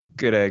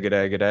G'day,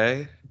 g'day,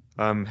 g'day.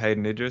 I'm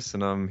Hayden Idrus,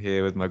 and I'm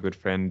here with my good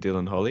friend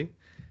Dylan Holly,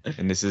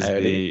 and this is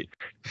Howdy.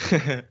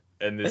 the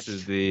and this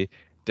is the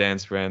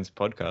DanceRants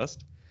podcast.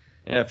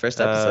 Yeah, first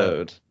Uh,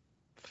 episode.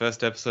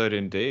 First episode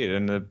indeed,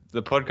 and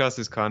the podcast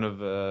is kind of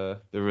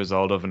the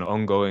result of an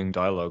ongoing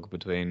dialogue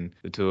between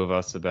the two of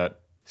us about Dance.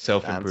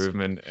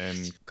 self-improvement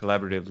and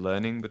collaborative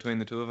learning between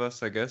the two of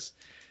us, I guess.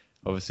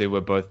 Obviously,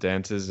 we're both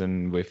dancers,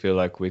 and we feel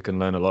like we can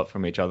learn a lot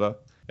from each other.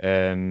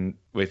 And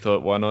we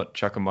thought, why not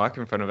chuck a mic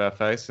in front of our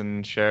face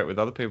and share it with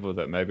other people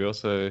that maybe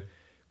also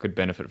could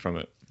benefit from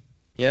it?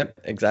 Yep,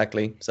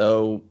 exactly.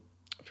 So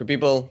for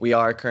people, we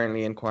are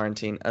currently in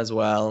quarantine as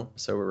well.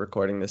 So we're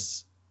recording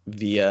this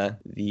via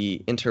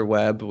the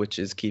interweb, which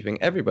is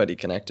keeping everybody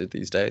connected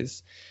these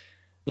days.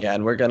 Yeah,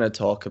 and we're going to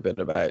talk a bit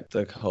about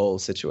the whole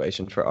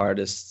situation for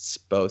artists,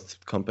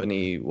 both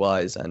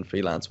company-wise and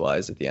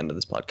freelance-wise at the end of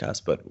this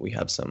podcast. But we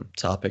have some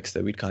topics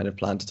that we'd kind of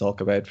plan to talk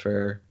about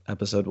for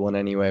episode 1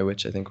 anyway,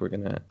 which I think we're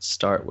going to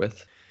start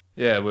with.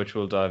 Yeah, which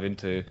we'll dive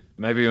into.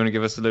 Maybe you want to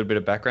give us a little bit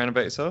of background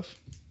about yourself?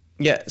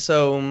 Yeah,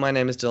 so my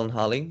name is Dylan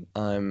Holly.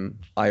 I'm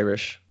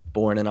Irish,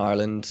 born in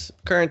Ireland,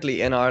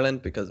 currently in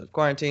Ireland because of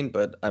quarantine,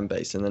 but I'm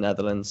based in the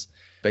Netherlands,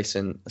 based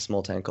in a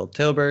small town called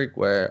Tilburg,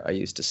 where I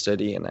used to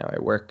study and now I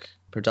work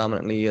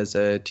predominantly as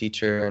a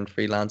teacher and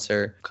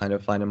freelancer, kind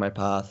of finding my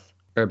path.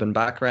 Urban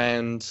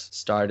background,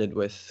 started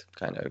with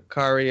kind of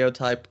choreo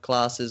type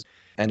classes,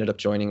 ended up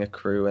joining a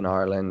crew in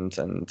Ireland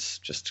and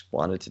just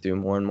wanted to do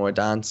more and more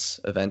dance.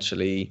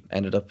 Eventually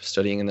ended up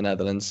studying in the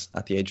Netherlands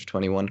at the age of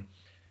 21,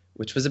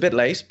 which was a bit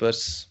late,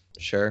 but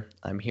sure,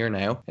 I'm here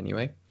now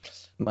anyway.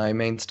 My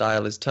main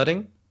style is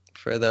tutting.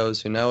 For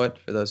those who know it,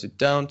 for those who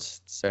don't,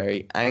 it's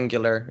very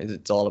angular.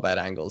 It's all about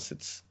angles.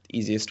 It's the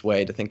easiest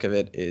way to think of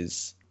it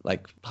is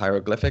like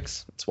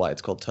hieroglyphics. That's why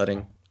it's called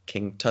tutting.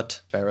 King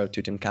Tut, Pharaoh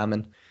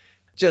Tutankhamun.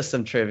 Just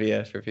some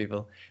trivia for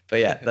people.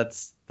 But yeah,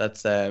 that's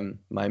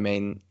my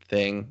main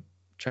thing.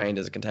 Trained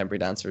as a contemporary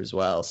dancer as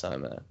well, so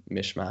I'm a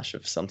mishmash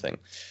of something.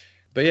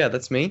 But yeah,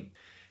 that's me.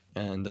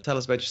 And tell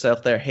us about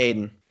yourself there,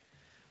 Hayden.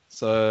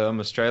 So I'm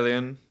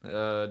Australian.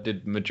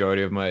 Did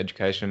majority of my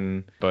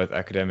education, both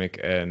academic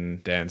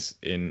and dance,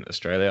 in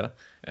Australia.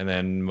 And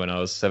then when I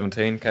was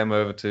 17, came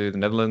over to the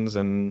Netherlands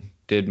and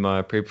did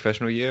my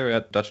pre-professional year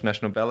at Dutch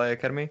National Ballet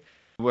Academy,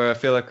 where I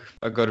feel like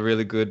I got a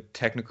really good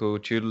technical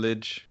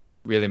tutelage,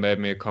 really made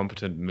me a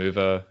competent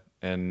mover.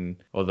 And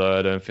although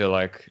I don't feel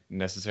like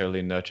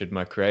necessarily nurtured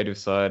my creative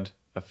side,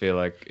 I feel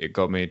like it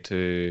got me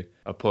to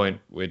a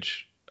point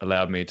which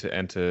allowed me to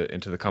enter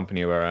into the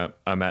company where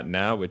I'm at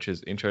now, which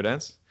is Intro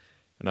Dance.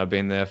 And I've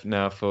been there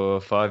now for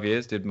 5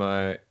 years, did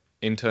my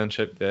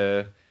internship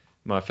there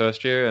my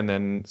first year and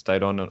then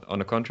stayed on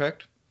a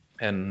contract.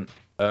 And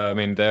I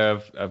mean,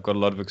 there I've got a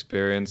lot of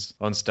experience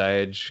on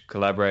stage,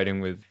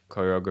 collaborating with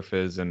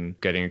choreographers and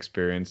getting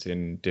experience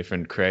in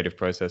different creative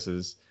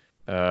processes,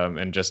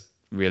 and just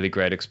really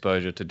great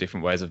exposure to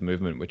different ways of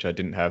movement, which I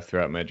didn't have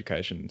throughout my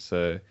education.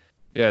 So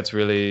yeah, it's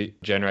really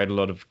generated a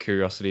lot of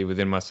curiosity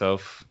within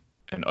myself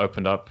and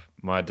opened up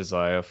my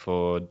desire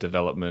for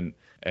development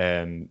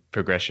and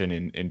progression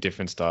in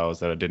different styles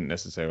that I didn't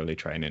necessarily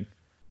train in.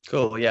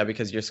 Cool. Yeah,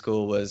 because your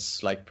school was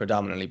like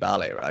predominantly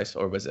ballet, right?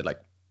 Or was it like,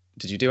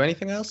 did you do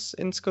anything else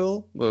in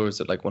school? Or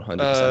was it like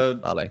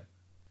 100% ballet?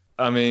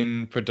 I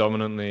mean,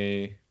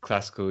 predominantly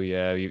classical,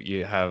 yeah.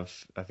 You have,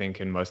 I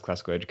think in most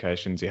classical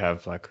educations, you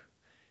have like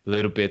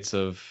little bits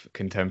of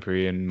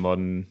contemporary and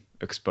modern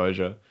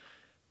exposure.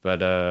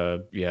 But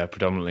yeah,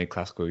 predominantly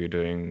classical, you're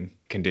doing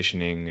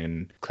conditioning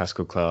and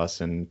classical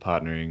class and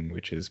partnering,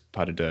 which is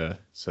pas de deux.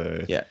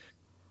 So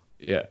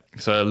yeah,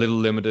 so a little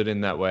limited in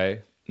that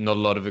way. Not a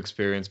lot of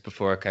experience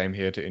before I came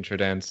here to Intro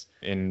Dance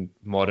in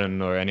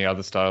modern or any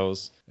other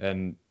styles.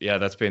 And yeah,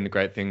 that's been the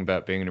great thing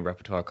about being in a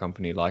repertoire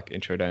company like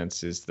Intro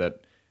Dance is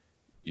that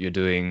you're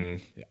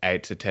doing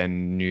 8 to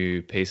 10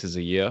 new pieces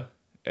a year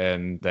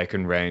and they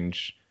can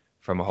range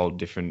from a whole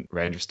different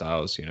range of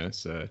styles, you know.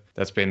 So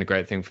that's been the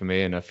great thing for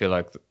me. And I feel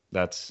like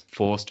that's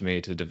forced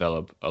me to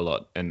develop a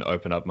lot and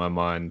open up my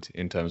mind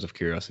in terms of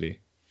curiosity.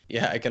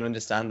 Yeah, I can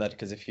understand that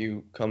because if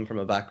you come from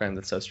a background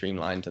that's so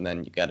streamlined and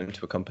then you get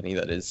into a company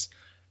that is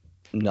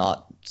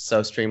not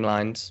so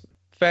streamlined,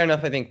 fair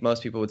enough. I think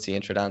most people would see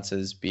intro dance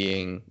as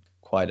being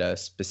quite a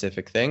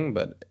specific thing,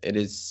 but it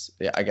is,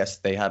 I guess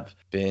they have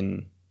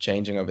been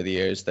changing over the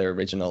years. Their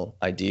original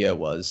idea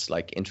was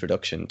like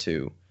introduction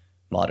to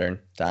modern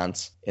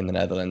dance in the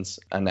Netherlands,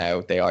 and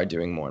now they are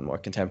doing more and more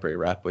contemporary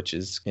rep, which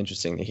is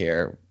interesting to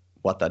hear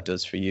what that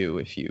does for you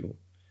if you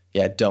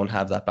don't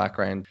have that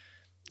background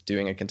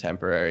doing a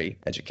contemporary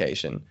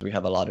education. We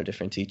have a lot of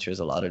different teachers,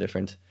 a lot of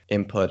different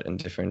input and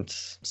different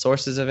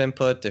sources of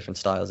input, different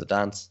styles of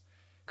dance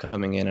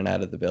coming in and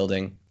out of the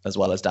building, as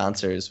well as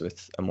dancers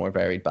with a more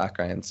varied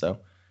background. So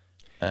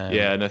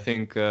yeah, and I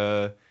think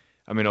I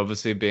mean,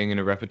 obviously being in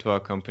a repertoire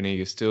company,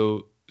 you're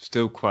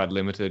still quite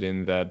limited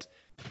in that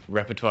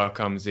repertoire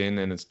comes in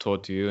and it's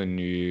taught to you and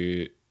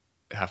you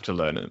have to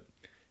learn it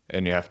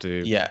and you have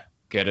to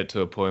get it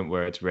to a point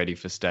where it's ready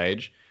for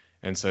stage.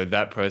 And so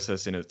that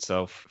process in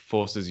itself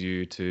forces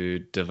you to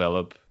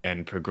develop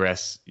and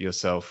progress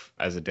yourself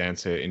as a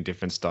dancer in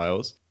different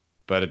styles,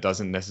 but it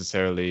doesn't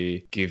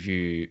necessarily give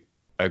you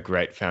a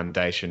great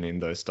foundation in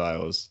those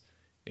styles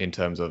in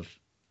terms of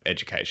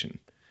education.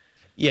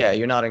 Yeah,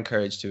 you're not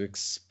encouraged to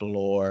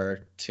explore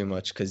too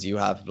much because you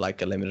have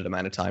like a limited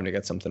amount of time to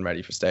get something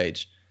ready for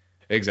stage.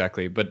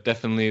 Exactly, but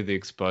definitely the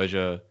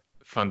exposure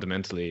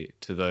fundamentally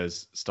to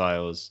those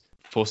styles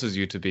forces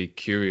you to be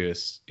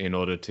curious in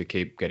order to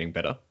keep getting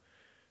better.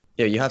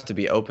 Yeah, you have to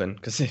be open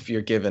because if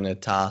you're given a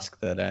task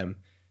that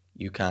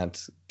you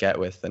can't get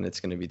with, then it's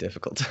going to be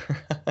difficult.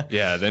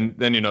 Yeah, then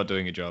you're not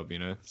doing your job, you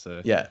know?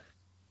 So Yeah,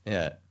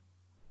 yeah.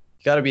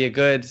 You got to be a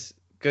good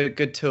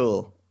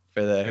tool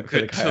for a the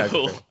good tool.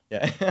 choreographer.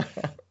 Yeah.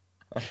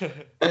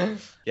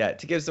 Yeah,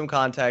 to give some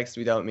context,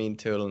 we don't mean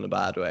tool in a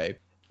bad way.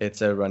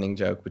 It's a running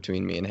joke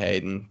between me and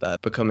Hayden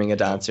that becoming a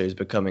dancer is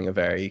becoming a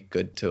very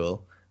good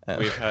tool.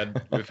 We've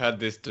had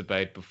this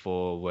debate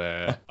before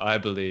where I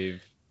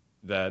believe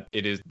that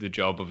it is the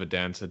job of a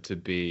dancer to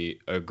be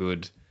a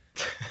good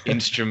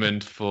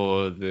instrument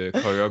for the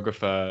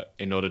choreographer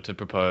in order to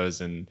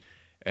propose and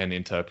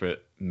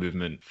interpret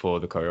movement for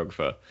the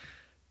choreographer.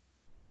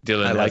 I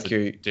Dylan has like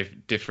a your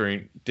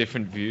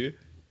different view.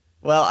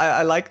 Well,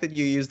 I like that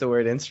you use the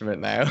word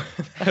instrument now.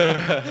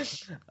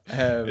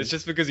 It's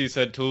just because you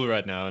said tool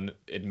right now and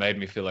it made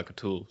me feel like a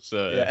tool.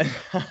 So Yeah.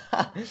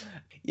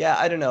 Yeah,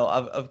 I don't know.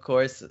 Of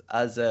course,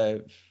 as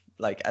a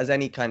as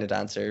any kind of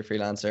dancer,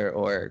 freelancer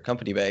or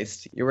company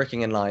based, you're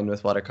working in line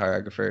with what a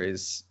choreographer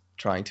is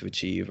trying to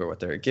achieve or what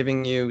they're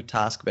giving you,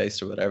 task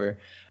based or whatever.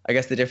 I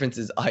guess the difference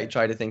is I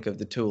try to think of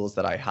the tools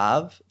that I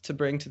have to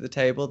bring to the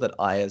table that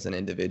I as an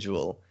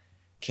individual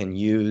can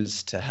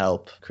use to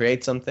help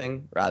create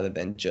something rather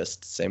than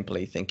just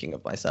simply thinking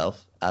of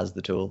myself as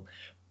the tool.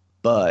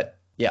 But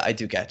yeah, I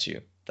do get you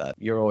that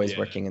you're always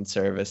working in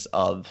service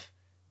of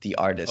the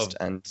artist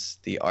and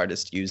the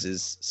artist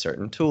uses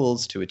certain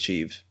tools to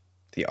achieve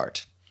the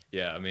art.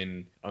 Yeah, I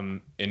mean,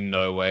 I'm in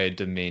no way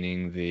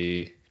demeaning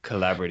the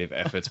collaborative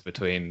efforts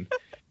between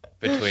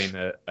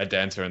a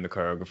dancer and the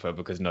choreographer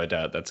because no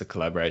doubt that's a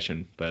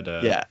collaboration. But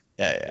Yeah,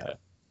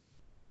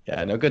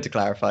 no, good to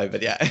clarify,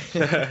 but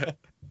yeah.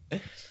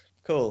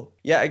 Cool.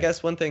 Yeah, I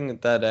guess one thing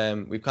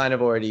that we've kind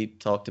of already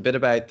talked a bit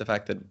about the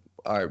fact that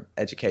our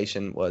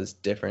education was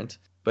different.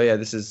 But yeah,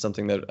 this is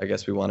something that I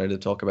guess we wanted to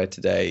talk about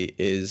today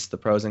is the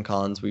pros and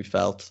cons we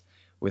felt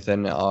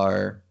within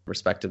our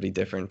respectively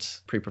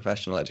different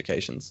pre-professional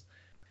educations.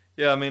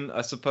 Yeah, I mean,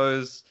 I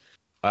suppose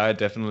I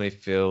definitely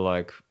feel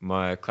like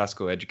my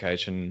classical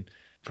education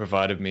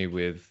provided me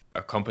with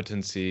a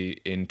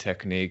competency in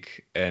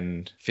technique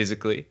and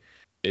physically.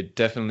 It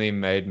definitely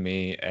made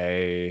me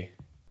a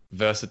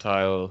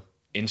versatile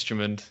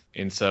instrument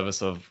in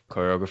service of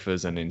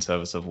choreographers and in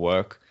service of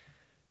work.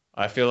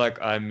 I feel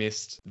like I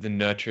missed the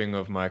nurturing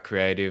of my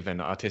creative and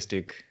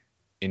artistic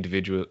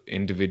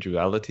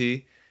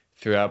individuality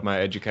throughout my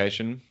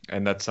education,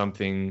 and that's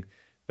something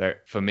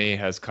that for me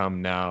has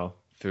come now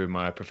through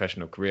my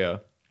professional career.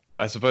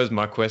 I suppose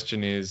my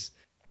question is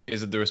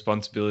it the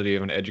responsibility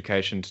of an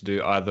education to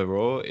do either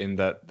or in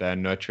that they're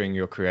nurturing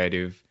your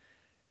creative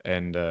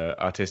and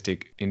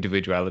artistic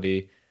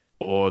individuality,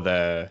 or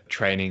they're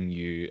training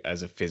you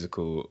as a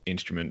physical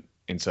instrument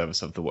in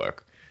service of the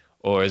work?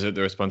 Or is it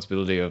the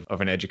responsibility of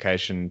an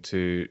education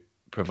to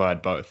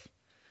provide both?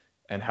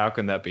 And how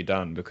can that be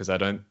done? Because I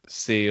don't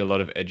see a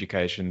lot of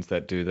educations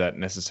that do that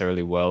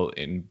necessarily well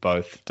in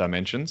both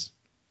dimensions.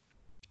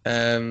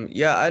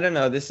 Yeah, I don't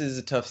know. This is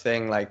a tough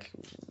thing. Like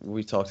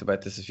we talked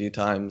about this a few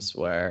times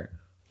where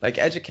like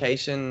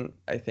education,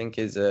 I think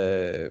is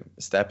a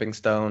stepping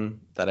stone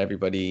that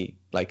everybody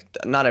like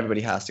not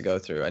everybody has to go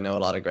through. I know a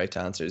lot of great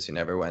dancers who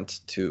never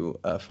went to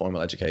a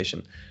formal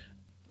education,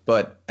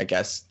 but I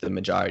guess the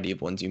majority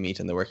of ones you meet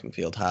in the working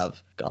field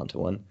have gone to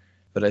one.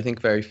 But I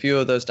think very few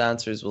of those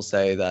dancers will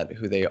say that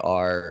who they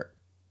are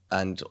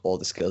and all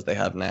the skills they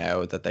have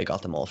now that they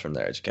got them all from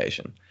their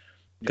education.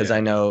 Because Yeah,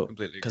 I know,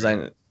 completely because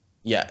agree.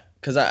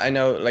 I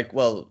know, like,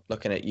 well,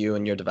 looking at you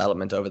and your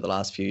development over the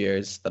last few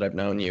years that I've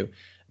known you,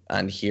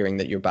 and hearing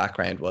that your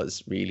background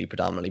was really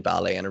predominantly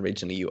ballet, and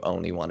originally you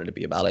only wanted to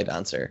be a ballet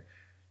dancer,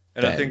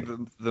 And I think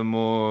then the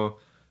more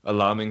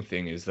alarming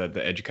thing is that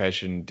the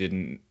education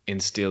didn't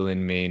instill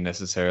in me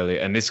necessarily,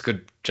 and this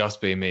could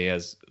just be me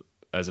as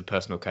a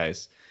personal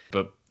case,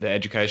 but the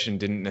education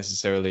didn't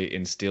necessarily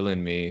instill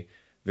in me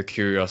the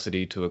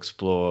curiosity to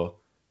explore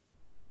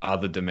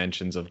other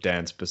dimensions of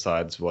dance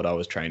besides what I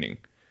was training.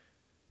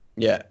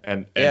 yeah,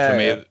 And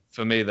yeah,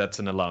 for me that's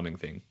an alarming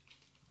thing.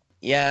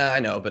 yeah, I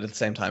know, but at the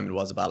same time, it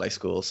was a ballet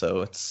school,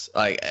 so it's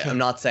like I'm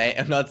not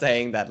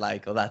saying that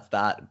like, oh, that's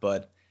that,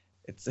 but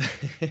it's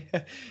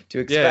Yeah, to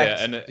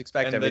expect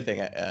and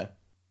everything.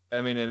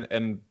 I mean,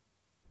 and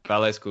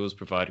ballet schools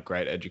provide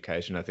great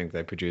education. I think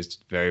they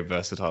produced very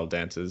versatile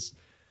dancers.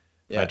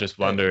 I Yeah, just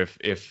wonder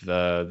if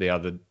the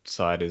other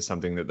side is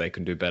something that they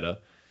can do better.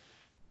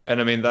 And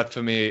I mean, that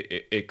for me,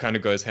 it kind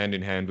of goes hand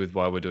in hand with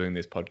why we're doing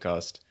this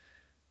podcast,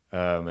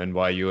 and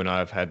why you and I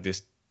have had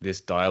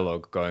this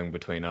dialogue going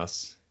between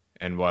us,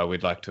 and why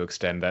we'd like to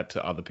extend that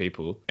to other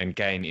people and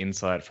gain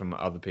insight from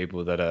other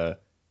people that are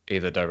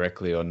either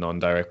directly or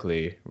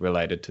non-directly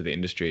related to the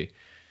industry.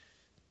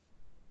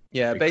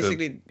 Yeah, We could,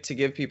 basically, to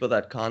give people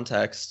that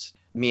context,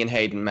 me and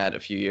Hayden met a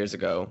few years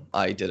ago.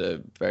 I did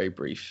a very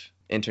brief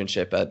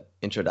internship at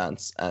Intro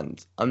Dance,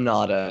 and I'm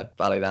not a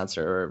ballet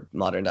dancer or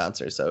modern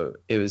dancer, so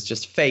it was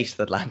just fate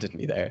that landed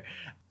me there.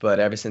 But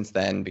ever since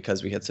then,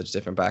 because we had such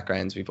different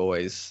backgrounds, we've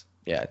always,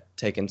 yeah,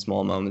 taken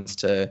small moments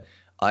to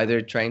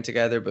either train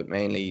together, but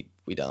mainly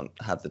we don't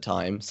have the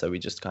time, so we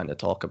just kind of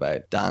talk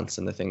about dance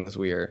and the things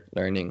we're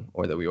learning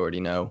or that we already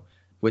know,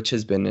 which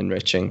has been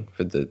enriching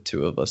for the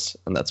two of us,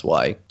 and that's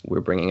why we're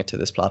bringing it to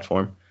this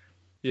platform.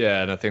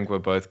 yeah, and I think we're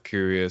both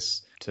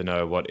curious to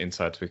know what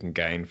insights we can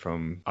gain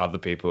from other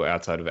people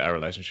outside of our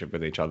relationship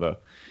with each other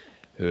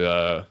who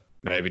are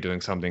maybe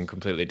doing something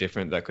completely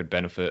different that could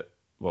benefit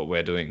what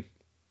we're doing.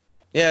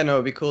 Yeah, no,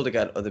 it'd be cool to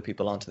get other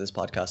people onto this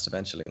podcast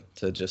eventually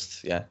to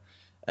just, yeah,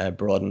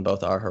 broaden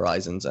both our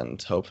horizons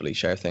and hopefully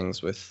share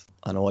things with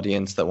an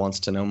audience that wants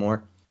to know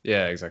more.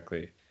 Yeah,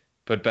 exactly.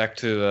 But back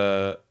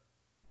to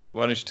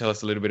why don't you tell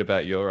us a little bit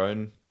about your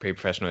own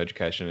pre-professional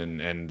education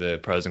and the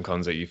pros and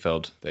cons that you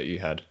felt that you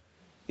had?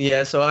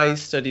 Yeah, so I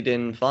studied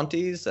in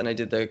Fontes and I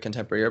did the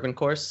contemporary urban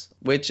course,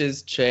 which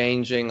is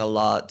changing a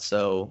lot.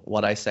 So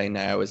what I say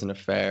now isn't a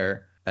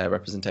fair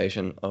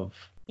representation of,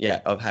 yeah,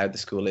 of how the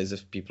school is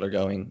if people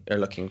are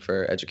looking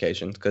for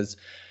education, because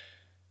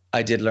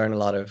I did learn a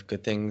lot of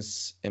good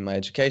things in my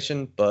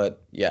education,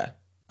 but yeah,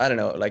 I don't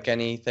know, like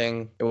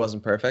anything, it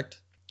wasn't perfect.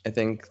 I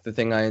think the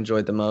thing I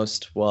enjoyed the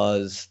most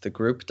was the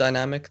group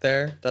dynamic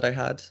there that I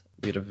had.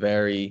 We had a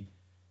very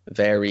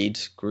varied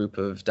group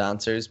of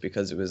dancers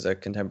because it was a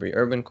contemporary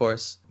urban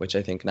course, which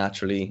I think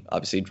naturally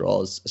obviously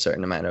draws a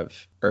certain amount of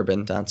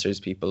urban dancers,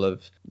 people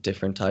of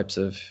different types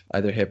of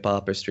either hip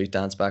hop or street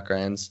dance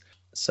backgrounds.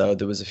 So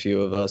there was a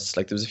few of us,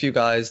 like there was a few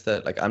guys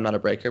that, like, I'm not a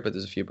breaker, but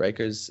there's a few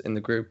breakers in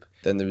the group.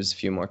 Then there was a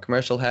few more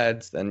commercial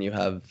heads. Then you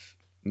have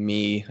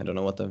me, I don't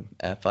know what the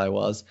F I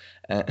was.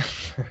 Uh,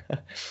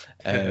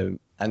 and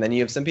then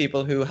you have some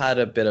people who had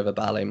a bit of a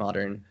ballet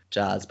modern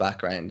jazz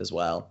background as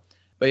well.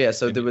 But yeah,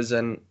 so there was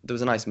a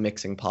nice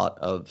mixing pot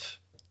of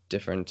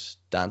different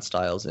dance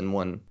styles in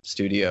one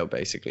studio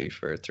basically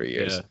for 3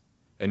 years. Yeah.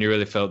 And you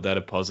really felt that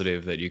a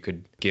positive that you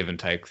could give and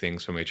take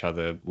things from each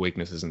other,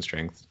 weaknesses and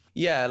strengths.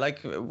 Yeah, like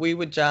we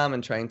would jam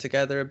and train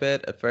together a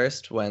bit at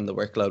first when the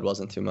workload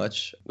wasn't too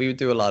much. We would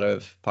do a lot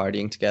of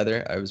partying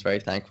together. I was very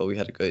thankful we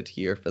had a good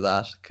year for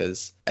that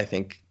because I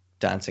think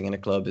dancing in a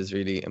club is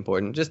really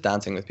important. Just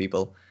dancing with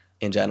people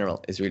in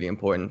general is really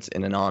important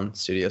in a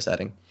non-studio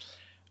setting.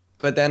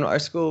 But then our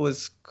school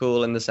was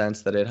cool in the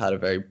sense that it had a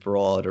very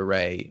broad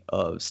array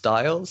of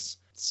styles.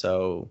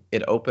 So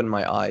it opened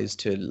my eyes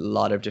to a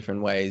lot of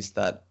different ways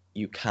that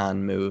you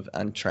can move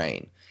and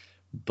train.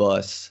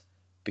 But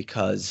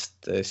because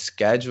the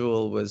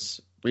schedule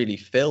was really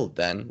filled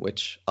then,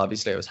 which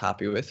obviously I was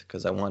happy with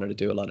because I wanted to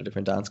do a lot of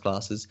different dance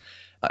classes,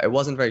 I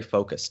wasn't very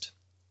focused.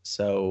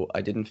 So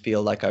I didn't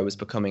feel like I was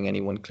becoming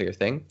any one clear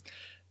thing.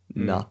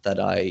 Not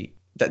that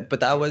but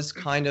that was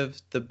kind of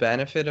the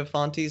benefit of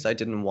Fontes. I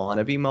didn't want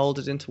to be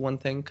molded into one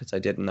thing because I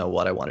didn't know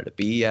what I wanted to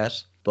be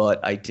yet. But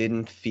I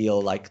didn't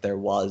feel like there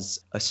was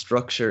a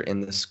structure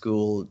in the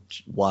school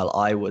while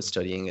I was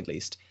studying, at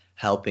least,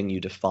 helping you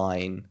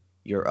define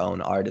your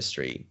own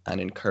artistry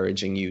and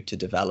encouraging you to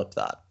develop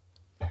that.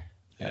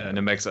 Yeah, and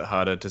it makes it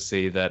harder to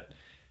see that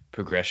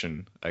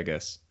progression, I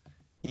guess.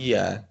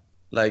 Yeah.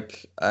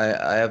 Like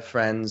I have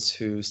friends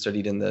who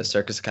studied in the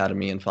Circus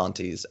Academy in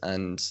Fontes,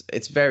 and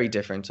it's very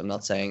different. I'm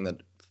not saying that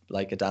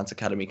like a dance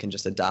academy can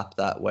just adapt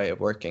that way of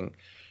working,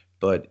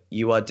 but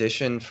you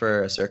audition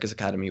for a Circus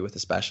Academy with a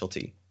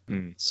specialty.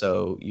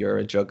 So you're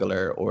a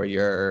juggler, or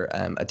you're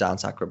a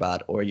dance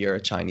acrobat, or you're a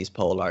Chinese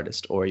pole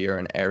artist, or you're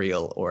an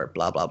aerial, or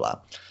blah blah blah.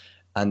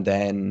 And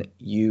then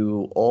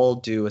you all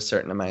do a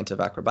certain amount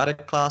of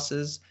acrobatic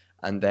classes,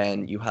 and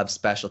then you have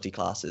specialty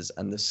classes,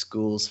 and the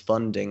school's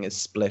funding is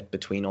split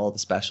between all the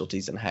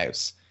specialties in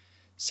house.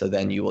 So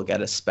then you will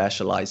get a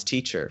specialized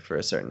teacher for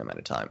a certain amount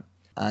of time,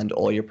 and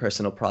all your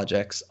personal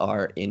projects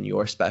are in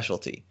your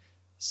specialty.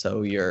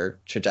 So your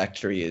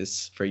trajectory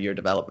is for your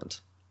development.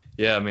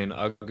 Yeah, I mean,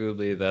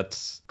 arguably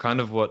that's kind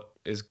of what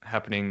is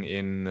happening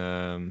in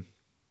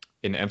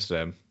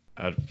Amsterdam.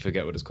 I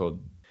forget what it's called.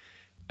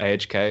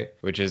 AHK,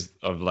 which is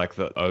of like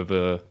the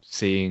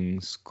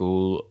overseeing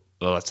school.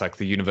 Well, it's like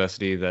the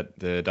university that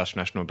the Dutch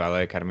National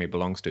Ballet Academy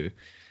belongs to,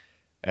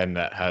 and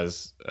that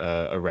has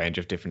a range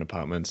of different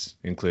departments,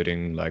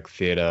 including like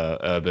theatre,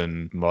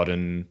 urban,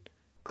 modern,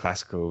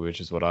 classical,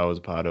 which is what I was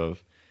part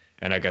of.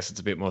 And I guess it's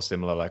a bit more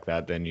similar like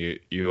that. Then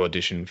you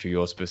audition for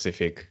your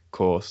specific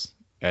course,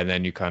 and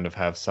then you kind of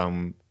have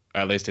some,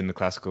 at least in the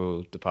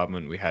classical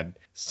department, we had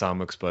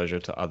some exposure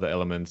to other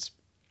elements,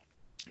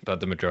 but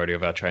the majority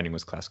of our training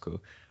was classical.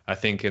 I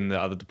think in the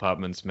other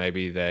departments,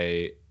 maybe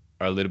they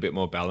are a little bit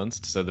more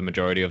balanced. So the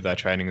majority of their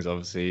training is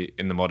obviously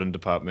in the modern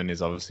department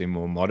is obviously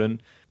more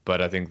modern,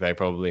 but I think they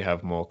probably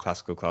have more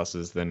classical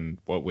classes than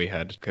what we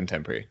had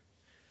contemporary.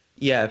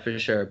 Yeah, for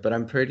sure. But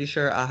I'm pretty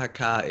sure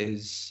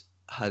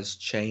has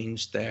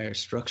changed their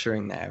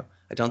structuring now.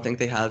 I don't think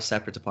they have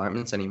separate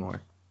departments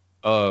anymore.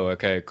 Oh,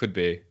 okay, could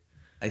be.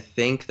 I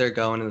think they're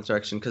going in the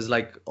direction because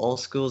like all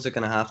schools are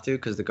going to have to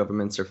because the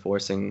governments are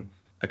forcing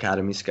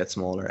academies to get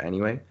smaller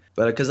anyway.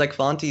 But because like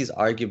Fonties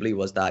arguably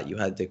was that you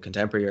had the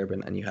contemporary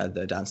urban and you had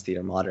the dance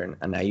theater modern,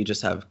 and now you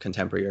just have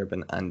contemporary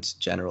urban and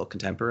general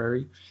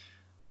contemporary.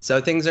 So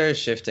things are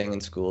shifting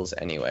in schools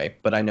anyway.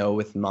 But I know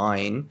with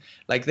mine,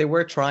 like they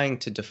were trying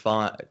to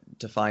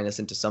define us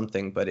into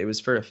something, but it was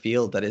for a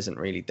field that isn't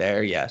really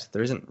there yet.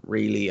 There isn't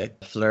really a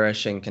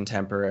flourishing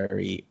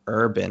contemporary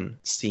urban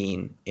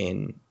scene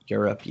in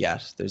Europe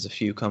yet. There's a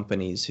few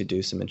companies who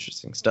do some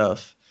interesting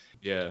stuff.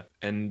 Yeah.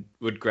 And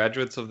would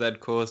graduates of that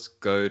course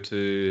go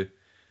to,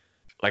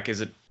 like,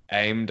 is it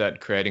aimed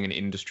at creating an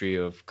industry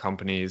of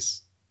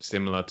companies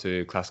similar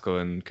to classical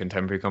and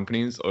contemporary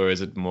companies, or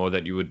is it more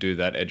that you would do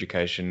that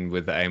education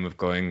with the aim of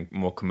going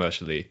more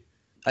commercially?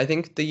 I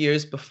think the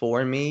years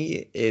before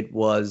me, it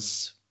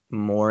was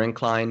more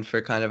inclined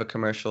for kind of a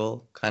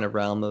commercial kind of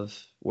realm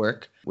of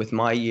work. With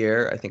my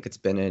year, I think it's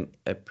been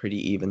a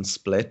pretty even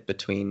split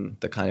between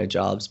the kind of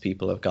jobs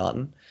people have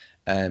gotten.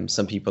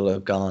 Some people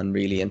have gone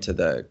really into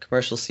the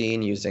commercial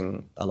scene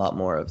using a lot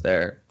more of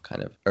their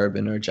kind of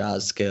urban or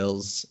jazz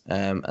skills.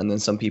 And then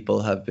some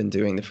people have been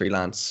doing the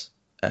freelance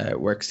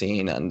work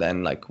scene. And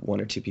then like one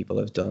or two people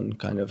have done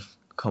kind of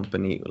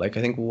company. Like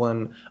I think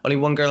only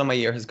one girl in my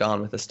year has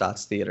gone with a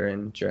Stats Theater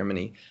in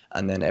Germany.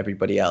 And then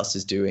everybody else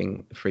is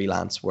doing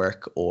freelance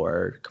work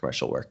or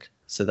commercial work.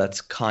 So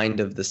that's kind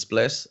of the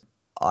split.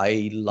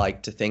 I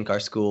like to think our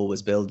school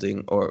was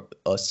building or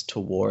us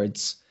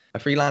towards a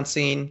freelance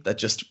scene that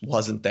just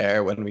wasn't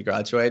there when we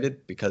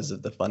graduated because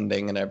of the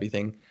funding and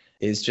everything.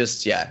 Is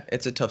just, yeah,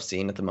 it's a tough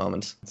scene at the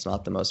moment. It's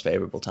not the most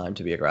favorable time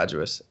to be a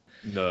graduate.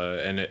 No,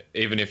 and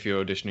even if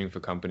you're auditioning for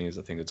companies,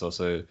 I think it's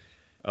also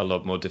a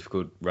lot more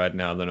difficult right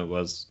now than it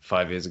was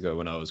 5 years ago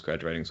when I was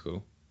graduating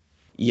school.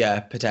 Yeah,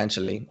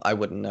 potentially. I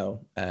wouldn't know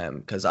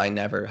because I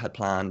never had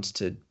planned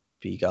to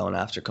be going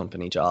after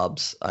company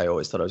jobs. I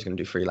always thought I was going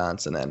to do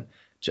freelance, and then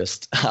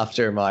just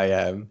after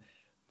my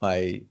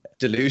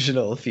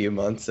delusional few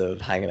months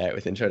of hanging out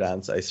with intro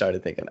dance, I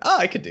started thinking, oh,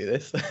 I could do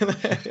this.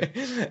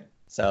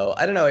 So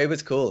I don't know, it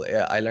was cool.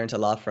 Yeah, I learned a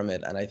lot from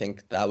it, and I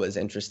think that was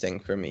interesting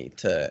for me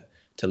to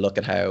look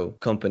at how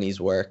companies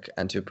work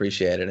and to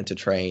appreciate it and to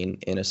train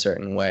in a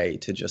certain way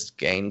to just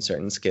gain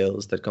certain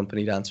skills that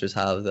company dancers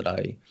have that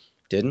I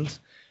didn't.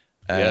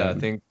 Yeah,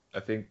 Um, I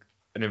think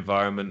an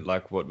environment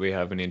like what we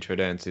have in intro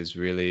dance is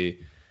really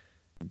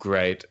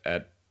great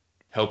at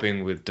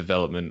helping with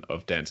development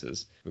of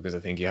dancers, because I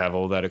think you have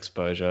all that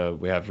exposure.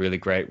 We have really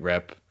great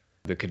rep.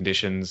 The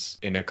conditions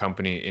in a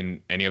company,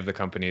 in any of the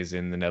companies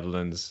in the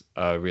Netherlands,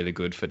 are really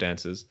good for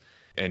dancers,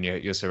 and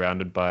you're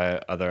surrounded by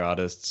other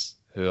artists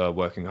who are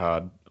working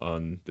hard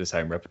on the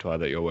same repertoire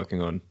that you're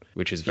working on,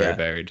 which is very yeah,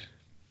 varied.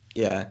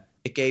 yeah.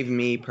 It gave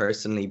me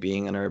personally,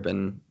 being an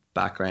urban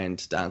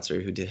background dancer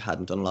who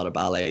hadn't done a lot of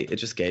ballet, it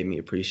just gave me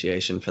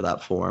appreciation for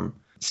that form,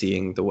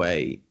 seeing the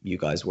way you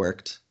guys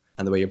worked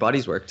and the way your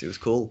bodies worked. It was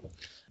cool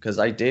because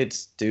I did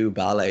do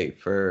ballet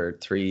for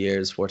 3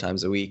 years, 4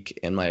 times a week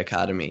in my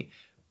academy,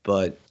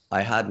 but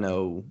I had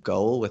no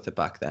goal with it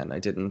back then. I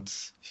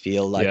didn't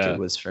feel like it Yeah,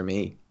 was for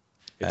me.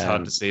 it's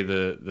hard to Um, see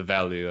the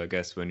value, I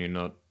guess, when you're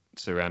not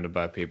surrounded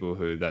by people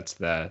who that's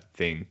their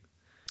thing.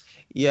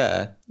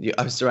 yeah,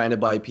 I was surrounded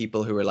by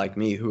people who were like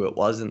me, who it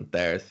wasn't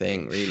their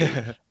thing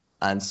really.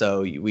 And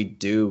so we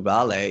do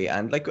ballet,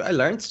 and like I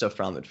learned stuff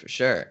from it for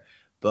sure.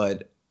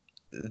 But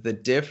the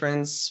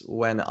difference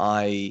when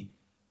I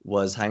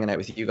was hanging out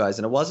with you guys,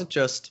 and it wasn't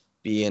just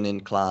being in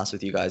class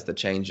with you guys that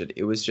changed it,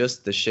 it was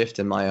just the shift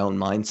in my own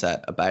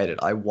mindset about it.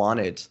 I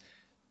wanted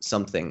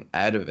something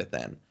out of it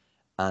then.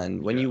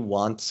 And when Yeah. you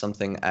want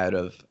something out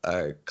of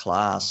a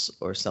class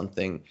or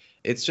something,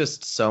 it's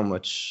just so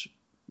much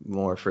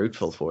more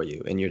fruitful for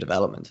you in your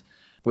development,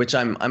 which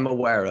I'm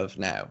aware of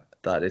now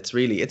that it's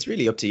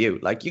really up to you.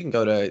 Like you can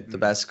go to the Mm.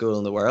 best school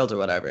in the world or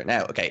whatever.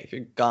 Now, okay, if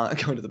you're going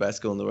to the best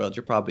school in the world,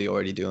 you're probably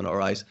already doing all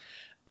right.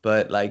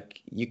 But like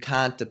you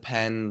can't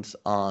depend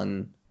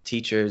on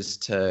teachers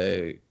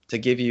to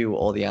give you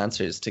all the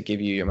answers, to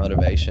give you your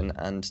motivation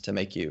and to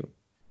make you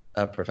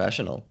a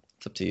professional.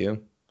 It's up to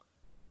you.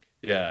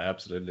 Yeah,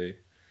 absolutely.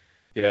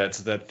 Yeah,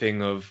 it's that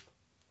thing of,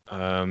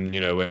 when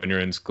you're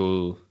in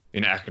school,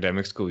 in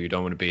academic school, you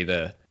don't want to be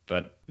there,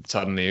 but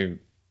suddenly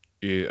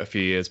a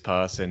few years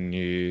pass and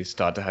you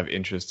start to have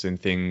interests in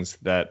things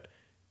that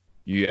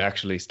you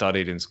actually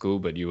studied in school,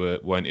 but you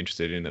weren't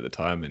interested in at the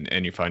time,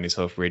 and you find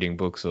yourself reading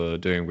books or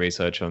doing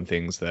research on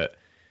things that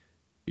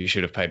you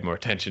should have paid more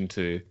attention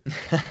to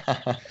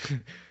Yeah,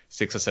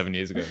 6 or 7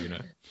 years ago,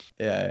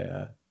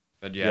 yeah.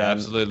 But yeah, Yeah,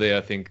 absolutely.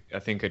 I think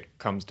it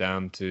comes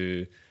down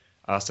to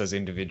us as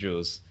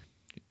individuals.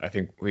 I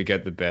think we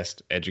get the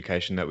best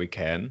education that we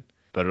can,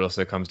 but it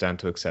also comes down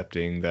to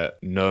accepting that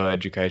no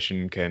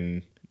education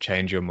can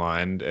change your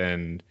mind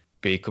and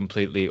be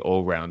completely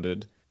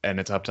all-rounded. And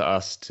it's up to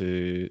us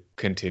to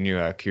continue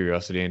our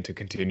curiosity and to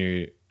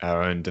continue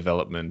our own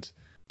development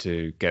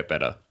to get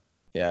better.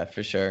 yeah,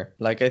 for sure.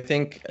 Like I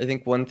think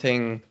one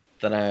thing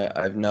that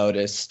I've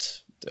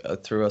noticed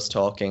through us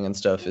talking and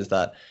stuff is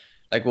that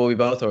Like, well, we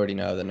both already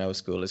know that no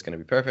school is going to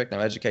be perfect, no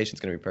education is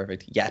going to be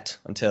perfect yet,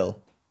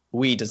 until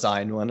we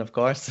design one, of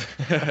course.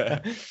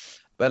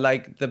 But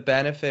like the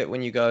benefit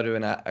when you go to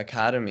an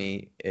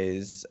academy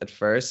is at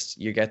first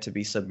you get to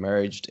be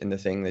submerged in the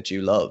thing that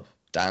you love,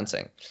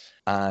 dancing.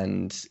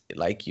 And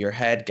like your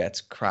head gets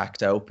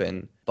cracked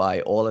open by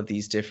all of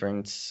these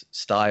different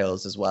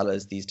styles as well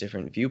as these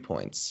different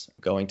viewpoints,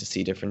 going to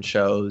see different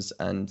shows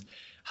and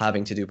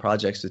having to do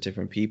projects with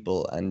different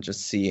people and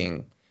just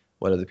seeing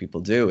what other people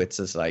do. It's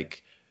just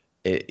like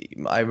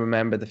I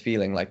remember the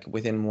feeling like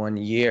within 1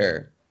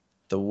 year,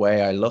 the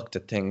way I looked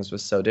at things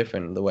was so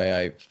different. The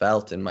way I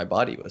felt in my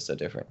body was so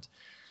different.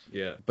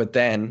 Yeah. But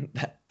then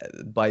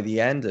by the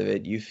end of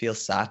it, you feel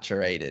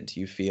saturated.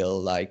 You feel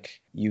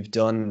like you've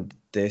done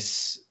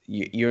this.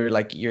 You're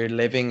like you're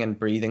living and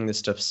breathing this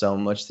stuff so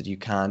much that you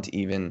can't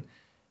even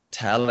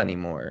tell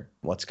anymore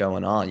what's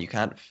going on. You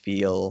can't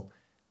feel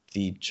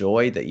the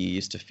joy that you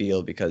used to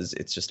feel because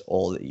it's just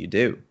all that you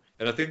do.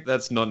 And I think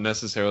that's not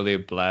necessarily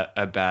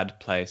a bad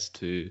place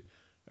to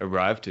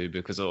arrive to,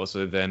 because it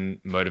also then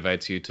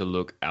motivates you to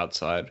look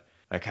outside.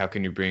 Like, how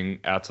can you bring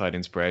outside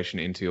inspiration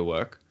into your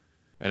work?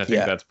 And I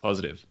think that's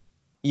positive.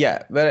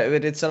 Yeah, but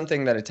it's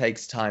something that it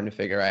takes time to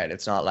figure out.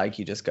 It's not like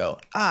you just go,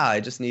 I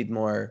just need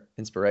more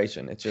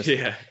inspiration. It's just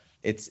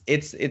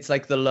it's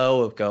like the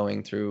low of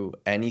going through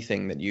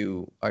anything that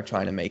you are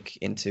trying to make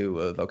into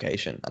a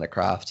vocation and a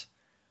craft.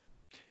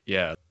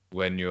 Yeah,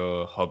 when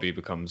your hobby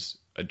becomes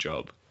a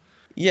job.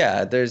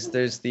 Yeah, there's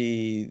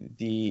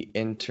the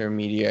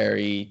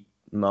intermediary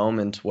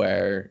moment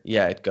where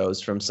it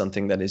goes from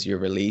something that is your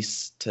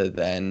release to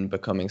then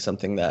becoming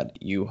something that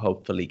you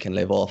hopefully can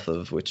live off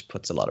of, which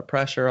puts a lot of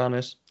pressure on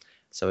it.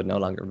 So it no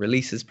longer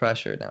releases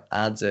pressure, now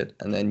adds it,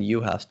 and then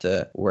you have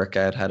to work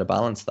out how to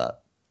balance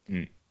that.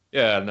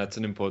 Yeah, and that's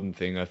an important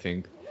thing, I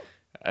think,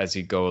 as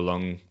you go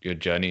along your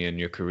journey and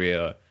your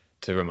career,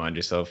 to remind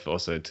yourself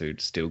also to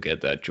still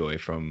get that joy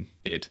from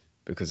it,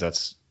 because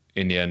that's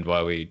in the end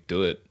why we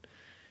do it.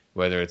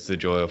 Whether it's the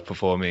joy of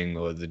performing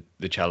or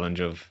the challenge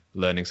of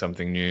learning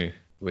something new,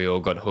 we all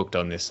got hooked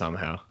on this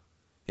somehow.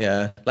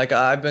 Yeah, like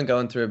I've been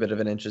going through a bit of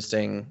an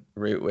interesting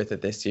route with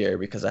it this year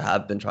because I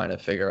have been trying to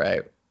figure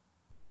out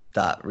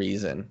that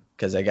reason.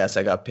 Because I guess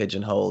I got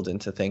pigeonholed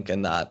into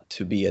thinking that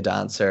to be a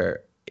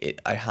dancer,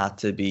 I had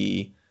to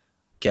be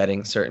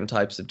getting certain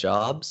types of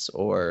jobs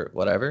or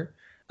whatever.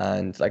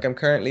 And like I'm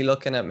currently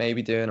looking at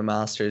maybe doing a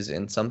master's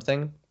in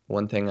something.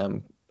 One thing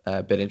I'm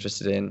a bit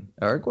interested in,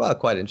 or well,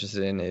 quite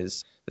interested in,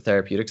 is the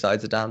therapeutic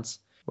sides of dance,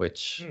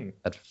 which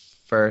at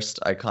first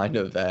I kind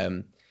of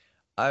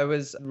I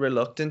was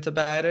reluctant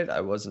about it.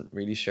 I wasn't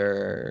really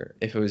sure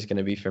if it was going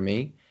to be for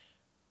me.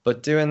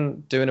 But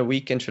doing a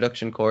week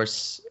introduction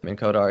course in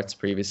code arts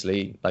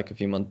previously, like a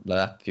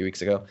few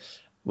weeks ago,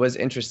 was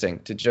interesting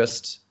to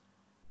just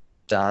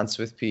dance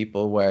with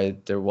people where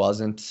there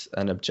wasn't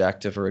an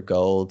objective or a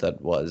goal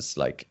that was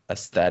like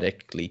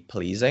aesthetically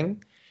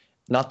pleasing.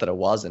 Not that it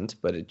wasn't,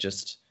 but it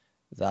just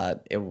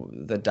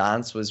the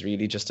dance was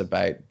really just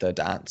about the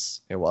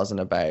dance. It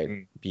wasn't about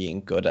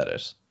being good at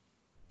it.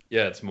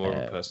 Yeah, it's more of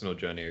a personal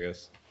journey, I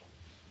guess.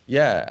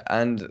 Yeah,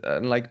 and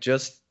like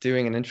just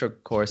doing an intro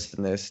course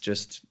in this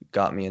just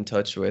got me in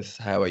touch with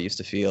how I used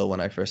to feel when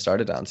I first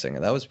started dancing,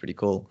 and that was pretty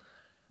cool.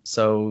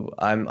 So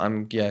I'm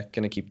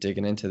gonna keep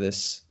digging into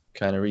this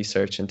kind of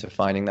research into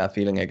finding that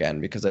feeling again,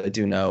 because I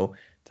do know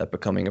that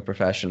becoming a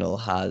professional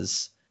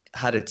has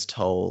had its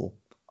toll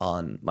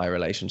on my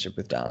relationship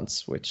with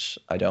dance, which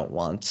I don't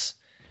want.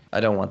 I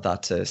don't want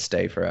that to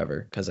stay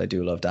forever, because I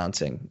do love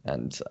dancing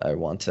and I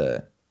want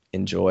to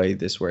enjoy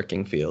this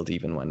working field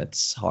even when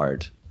it's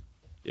hard.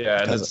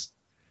 Yeah, and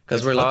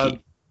because we're hard.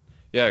 lucky.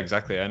 Yeah,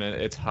 exactly. And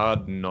it's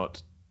hard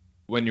not,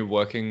 when you're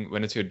working,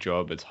 when it's your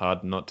job, it's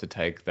hard not to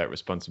take that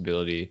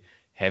responsibility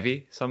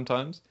heavy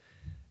sometimes.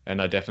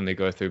 And I definitely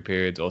go through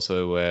periods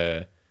also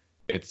where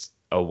it's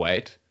a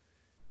weight,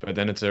 but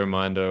then it's a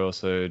reminder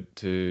also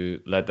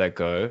to let that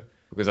go.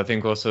 Because I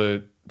think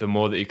also the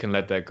more that you can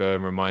let that go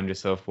and remind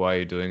yourself why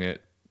you're doing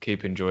it,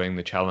 keep enjoying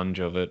the challenge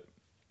of it,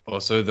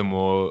 also the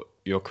more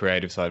your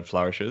creative side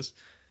flourishes.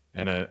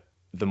 And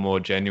the more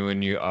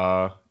genuine you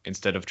are,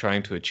 instead of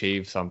trying to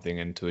achieve something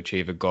and to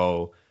achieve a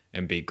goal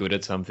and be good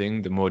at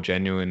something, the more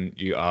genuine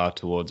you are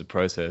towards a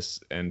process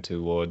and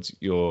towards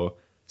your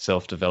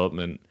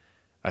self-development,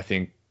 I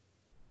think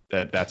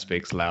that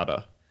speaks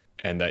louder,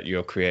 and that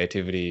your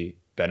creativity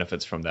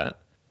benefits from that.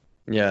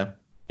 Yeah,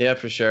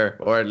 for sure.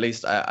 Or at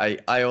least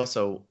I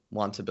also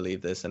want to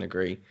believe this and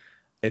agree.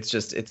 It's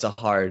a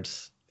hard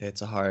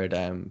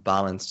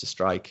balance to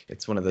strike.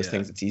 It's one of those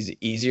things that's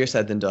easier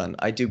said than done.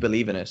 I do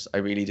believe in it. I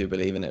really do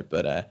believe in it.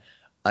 But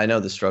I know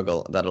the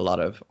struggle that a lot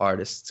of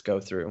artists go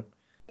through.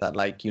 That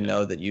like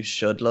know that you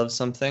should love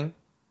something.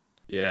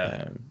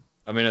 Yeah.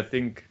 I mean, I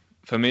think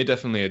for me,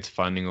 definitely, it's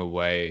finding a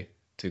way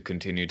to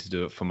continue to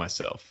do it for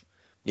myself.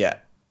 Yeah.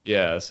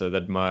 Yeah. So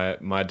that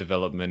my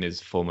development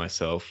is for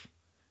myself,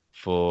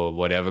 for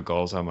whatever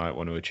goals I might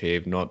want to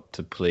achieve, not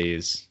to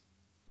please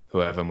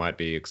whoever might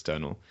be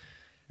external.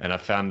 And I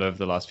found over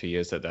the last few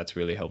years that that's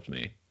really helped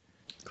me.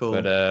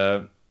 Cool.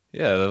 But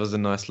Yeah, that was a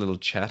nice little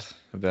chat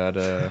about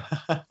our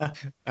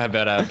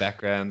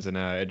backgrounds and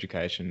our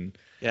education.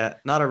 Yeah,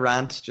 not a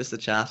rant, just a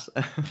chat.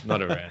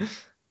 Not a rant.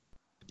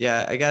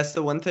 Yeah, I guess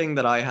the one thing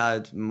that I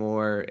had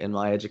more in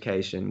my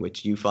education,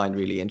 which you find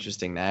really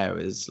interesting now,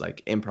 is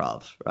like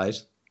improv, right?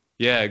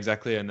 Yeah,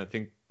 exactly. And I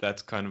think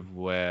that's kind of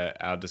where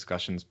our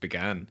discussions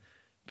began,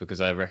 because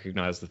I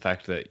recognize the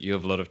fact that you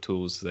have a lot of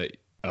tools that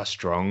are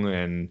strong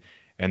and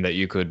that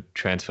you could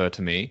transfer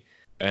to me.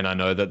 And I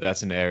know that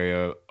that's an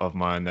area of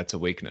mine that's a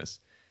weakness.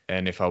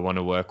 And if I want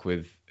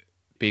to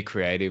be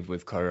creative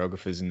with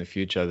choreographers in the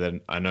future, then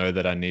I know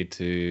that I need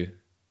to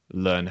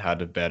learn how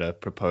to better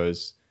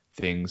propose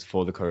things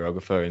for the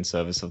choreographer in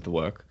service of the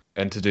work.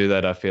 And to do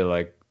that, I feel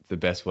like the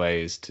best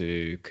way is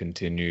to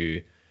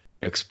continue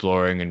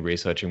exploring and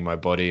researching my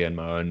body and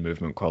my own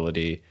movement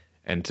quality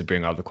and to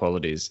bring other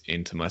qualities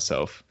into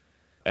myself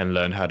and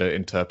learn how to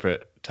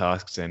interpret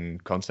tasks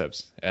and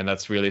concepts. And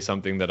that's really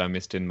something that I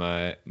missed in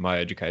my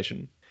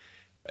education.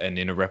 And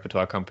in a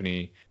repertoire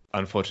company,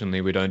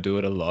 unfortunately, we don't do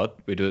it a lot.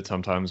 We do it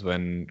sometimes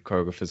when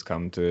choreographers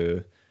come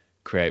to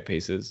create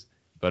pieces,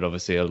 but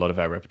obviously a lot of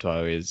our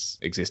repertoire is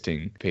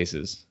existing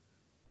pieces.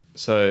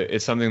 So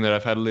it's something that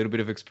I've had a little bit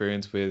of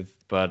experience with,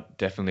 but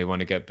definitely want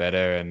to get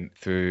better. And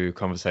through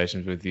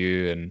conversations with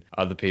you and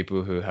other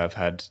people who have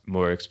had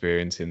more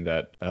experience in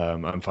that,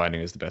 I'm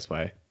finding is the best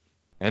way.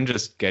 And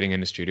just getting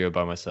in a studio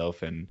by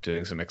myself and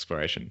doing some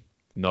exploration,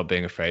 not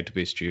being afraid to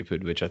be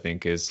stupid, which I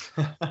think is,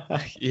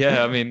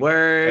 yeah, I mean,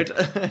 Word.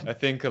 I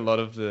think a lot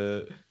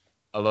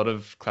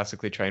of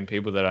classically trained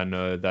people that I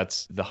know,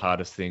 that's the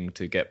hardest thing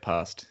to get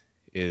past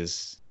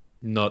is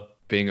not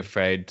being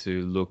afraid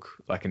to look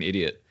like an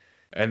idiot.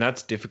 And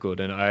that's difficult,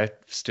 and I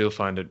still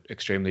find it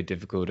extremely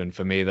difficult. And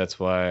for me, that's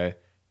why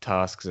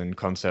tasks and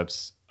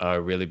concepts are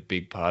a really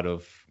big part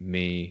of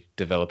me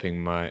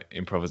developing my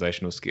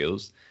improvisational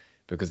skills,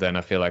 because then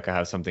I feel like I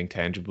have something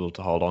tangible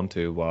to hold on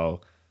to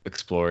while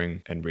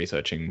exploring and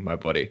researching my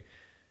body.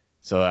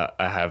 So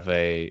I have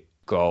a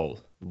goal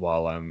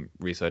while I'm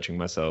researching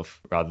myself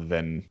rather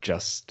than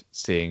just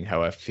seeing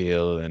how I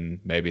feel and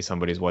maybe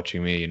somebody's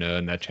watching me,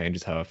 and that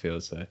changes how I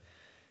feel. So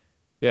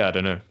yeah, I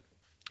don't know.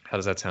 How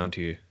does that sound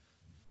to you?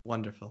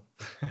 Wonderful.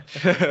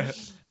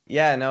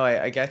 Yeah, no,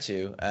 I get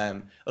you.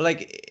 Well,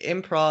 like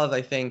improv,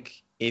 I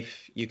think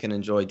if you can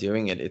enjoy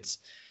doing it, it's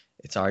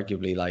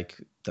arguably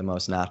like the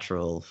most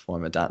natural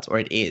form of dance, or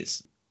it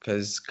is,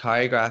 because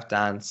choreographed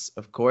dance,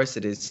 of course,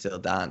 it is still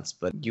dance,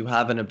 but you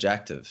have an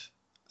objective.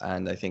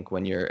 And I think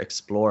when you're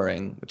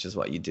exploring, which is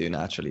what you do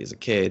naturally as a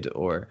kid,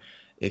 or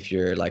if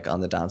you're like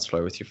on the dance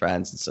floor with your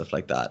friends and stuff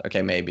like that,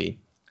 okay, maybe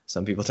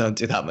some people don't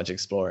do that much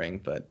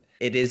exploring, but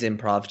it is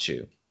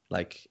impromptu,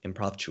 like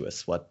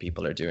impromptuous what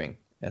people are doing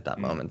at that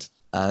Mm. moment.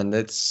 And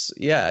it's,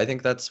 yeah, I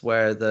think that's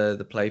where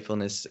the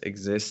playfulness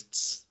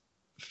exists.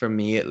 For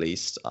me, at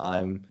least,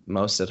 I'm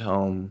most at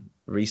home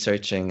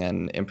researching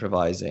and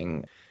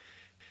improvising.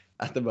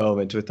 At the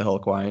moment, with the whole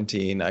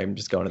quarantine, I'm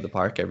just going to the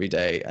park every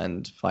day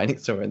and finding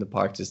somewhere in the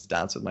park just to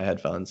dance with my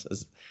headphones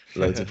as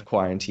loads of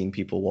quarantine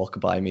people walk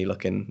by me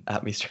looking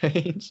at me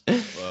strange.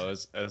 Well,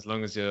 as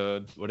long as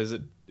you're, what is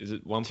it? Is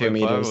it Two 1.5 or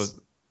meters.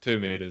 2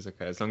 meters?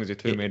 Okay, as long as you're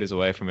two Yeah. meters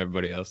away from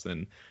everybody else,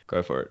 then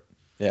go for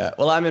Yeah.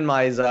 Well, I'm in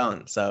my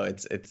zone, so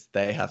it's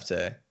they have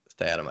to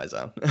stay out of my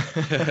zone.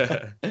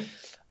 it.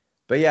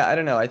 But yeah, I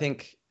don't know. I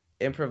think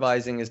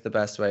improvising is the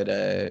best way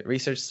to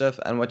research stuff.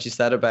 And what you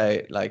said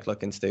about like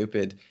looking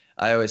stupid,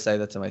 I always say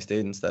that to my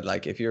students that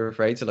like if you're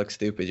afraid to look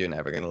stupid, you're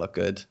never going to look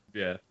good.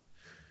 Yeah,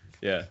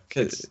 yeah.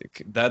 Cause,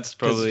 That's 'Cause if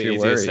probably you're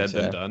easier worried, said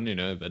than yeah.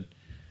 done, but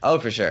Oh,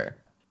 for sure.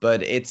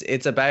 But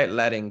it's about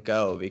letting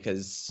go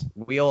because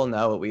we all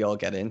know it. We all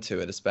get into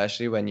it,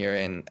 especially when you're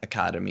in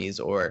academies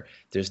or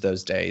there's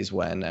those days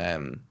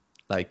when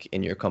like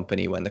in your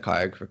company when the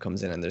choreographer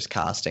comes in and there's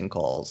casting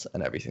calls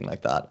and everything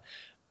like that.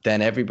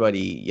 Then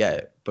everybody,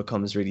 yeah,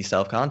 becomes really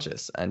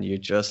self-conscious and you're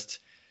just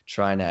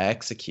trying to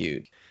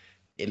execute.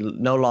 It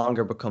no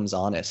longer becomes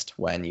honest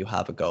when you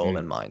have a goal mm.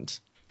 in mind.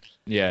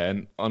 Yeah,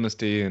 and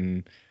honesty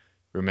and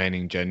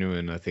remaining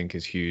genuine, I think,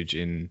 is huge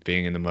in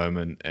being in the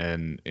moment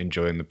and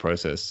enjoying the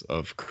process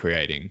of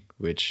creating,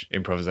 which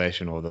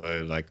improvisation,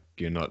 although like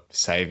you're not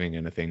saving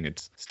anything,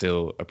 it's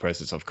still a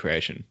process of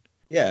creation.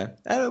 Yeah.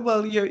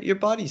 Well, your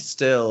body's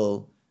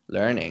still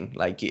learning.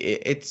 Like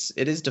it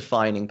is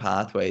defining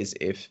pathways.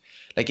 If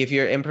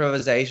your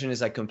improvisation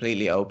is like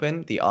completely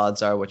open, the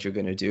odds are what you're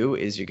gonna do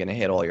is you're gonna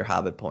hit all your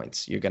habit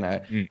points. You're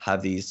gonna Mm,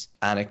 have these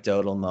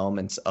anecdotal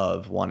moments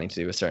of wanting to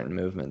do a certain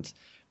movement.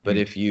 But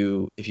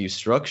mm. if you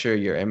structure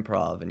your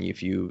improv and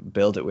if you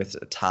build it with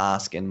a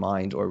task in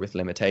mind or with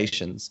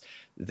limitations,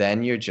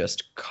 then you're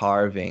just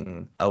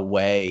carving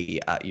away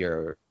at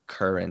your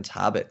current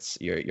habits.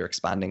 You're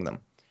expanding them.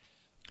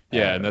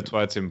 Yeah, and Um, that's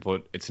why it's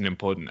important. It's an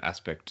important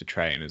aspect to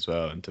train as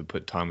well, and to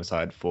put time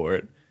aside for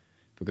it,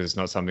 because it's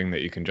not something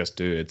that you can just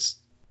do. It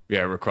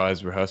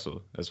requires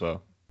rehearsal as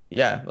well.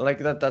 Yeah, like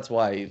that's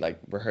why like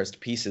rehearsed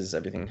pieces,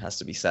 everything has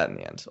to be set in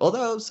the end.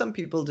 Although some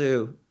people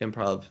do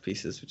improv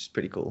pieces, which is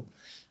pretty cool.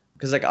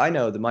 Because like I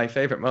know that my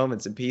favorite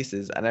moments in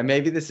pieces, and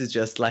maybe this is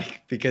just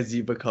like because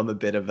you become a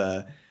bit of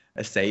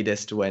a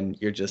sadist when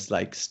you're just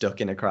like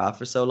stuck in a craft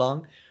for so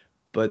long.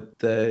 But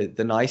the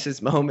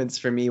nicest moments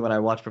for me when I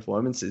watch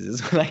performances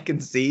is when I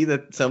can see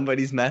that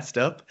somebody's messed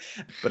up,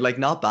 but like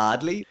not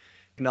badly,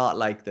 not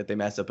like that they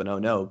mess up and oh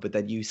no, but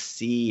that you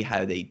see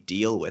how they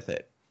deal with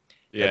it.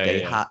 That Yeah,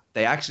 yeah,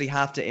 they actually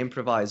have to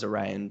improvise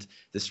around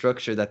the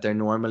structure that they're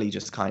normally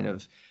just kind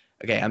of,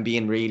 okay, I'm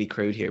being really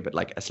crude here, but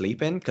like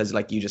asleep in, because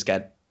like you just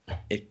get,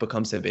 it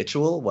becomes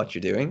habitual what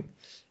you're doing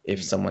if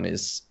yeah. someone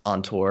is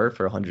on tour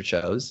for 100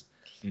 shows.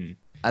 Mm.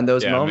 And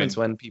those Yeah, I moments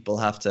mean, when people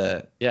have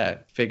to, yeah,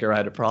 figure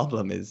out a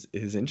problem is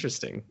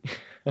interesting.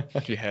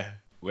 yeah.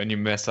 When you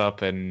mess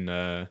up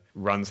and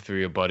runs through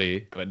your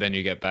body, but then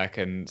you get back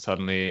and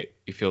suddenly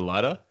you feel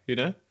lighter, you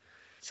know?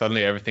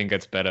 Suddenly everything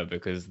gets better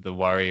because the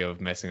worry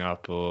of messing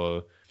up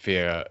or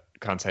fear,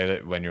 can't say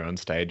that when you're on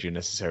stage you're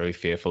necessarily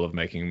fearful of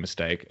making a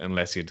mistake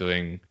unless you're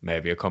doing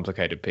maybe a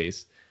complicated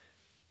piece.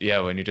 Yeah,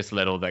 when you just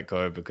let all that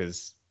go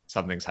because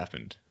something's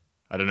happened.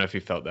 I don't know if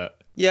you felt that.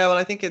 Yeah, well,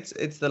 I think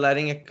it's the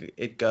letting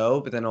it go,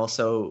 but then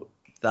also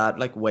that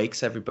like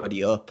wakes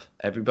everybody up.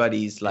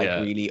 Everybody's like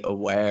Yeah. really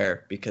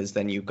aware because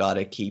then you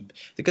gotta keep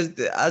because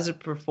as a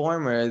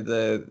performer,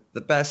 the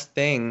best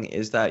thing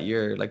is that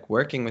you're like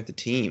working with the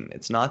team.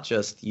 It's not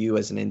just you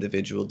as an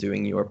individual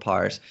doing your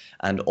part,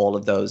 and all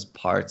of those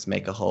parts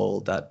make a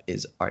whole that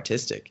is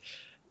artistic.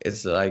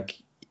 It's like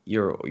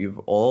you've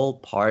all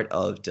part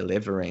of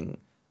delivering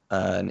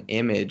an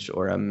image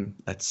or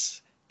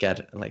let's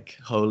get like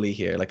holy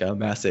here, like a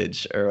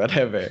message or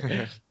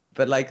whatever.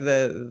 But like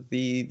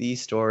the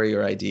story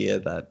or idea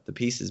that the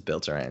piece is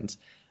built around.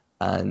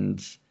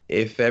 And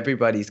if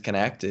everybody's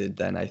connected,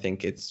 then I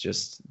think it's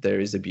just there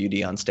is a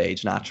beauty on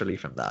stage naturally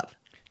from that.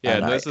 Yeah,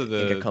 And and I those are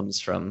think it the comes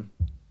from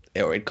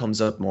or it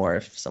comes up more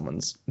if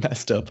someone's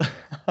messed up.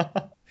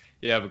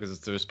 yeah, because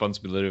it's the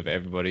responsibility of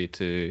everybody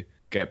to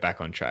get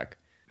back on track.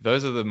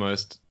 Those are the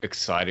most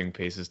exciting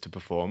pieces to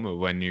perform or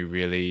when you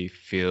really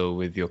feel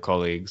with your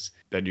colleagues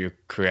that you're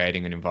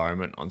creating an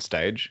environment on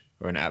stage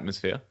or an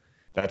atmosphere.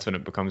 That's when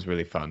it becomes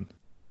really fun.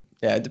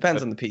 Yeah, it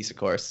depends But on the piece, of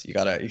course. You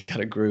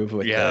gotta groove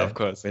with yeah, of the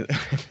course. with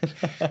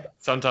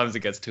Sometimes it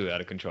gets too out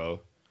of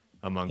control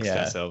amongst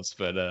yeah. ourselves,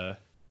 but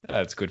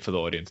it's good for the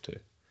audience too.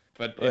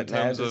 But in But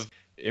now terms this of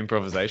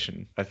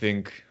improvisation, I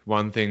think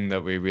one thing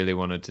that we really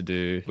wanted to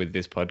do with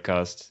this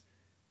podcast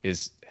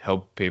is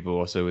help people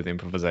also with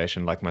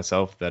improvisation like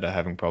myself that are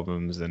having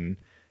problems and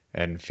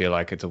feel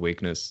like it's a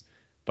weakness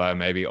by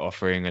maybe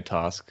offering a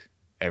task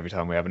every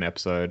time we have an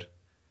episode.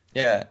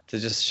 Yeah, to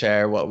just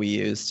share what we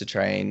use to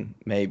train.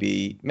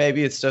 Maybe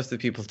it's stuff that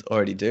people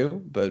already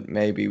do, but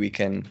maybe we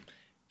can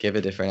give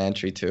a different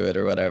entry to it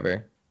or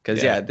whatever.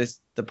 Because Yeah. yeah, this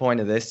the point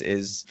of this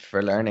is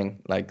for learning.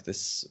 Like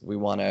this, we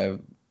want to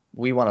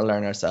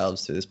learn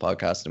ourselves through this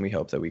podcast, and we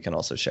hope that we can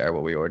also share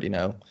what we already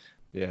know.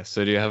 Yeah.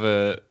 So do you have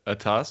a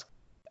task?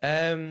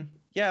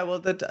 Yeah,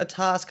 well, a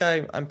task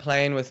I'm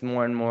playing with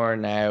more and more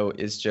now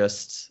is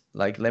just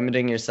like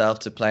limiting yourself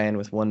to playing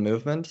with one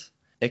movement.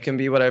 It can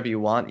be whatever you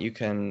want. You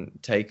can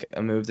take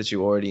a move that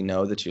you already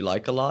know that you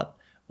like a lot,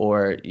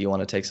 or you want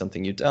to take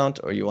something you don't,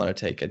 or you want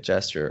to take a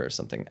gesture or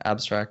something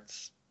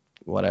abstract,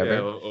 Yeah, whatever.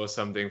 or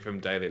something from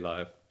daily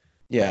life.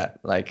 Yeah,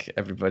 like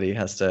everybody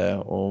has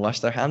to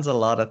wash their hands a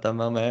lot at the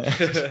moment.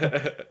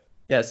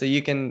 Yeah, so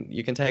you can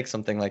take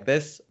something like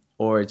this,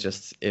 or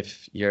just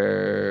if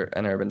you're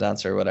an urban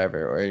dancer or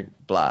whatever, or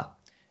blah.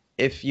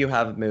 If you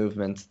have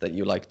movements that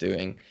you like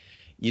doing,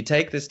 you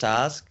take this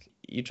task,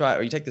 you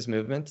take this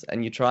movement,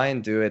 and you try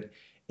and do it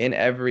in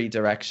every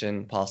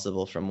direction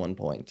possible from one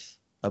point.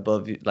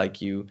 Above you,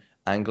 like you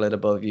angle it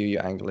above you, you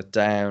angle it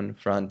down,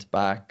 front,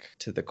 back,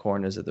 to the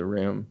corners of the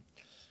room.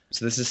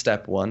 So this is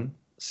step one.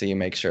 So you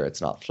make sure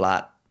it's not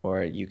flat,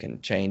 or you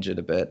can change it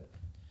a bit.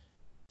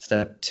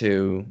 Step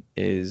two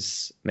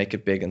is make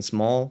it big and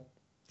small.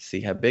 See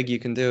how big you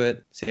can do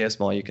it. See how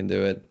small you can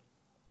do it.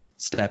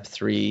 Step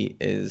three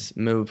is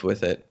move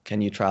with it.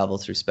 Can you travel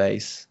through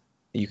space?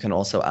 You can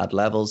also add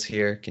levels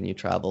here. Can you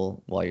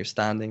travel while you're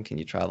standing? Can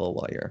you travel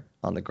while you're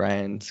on the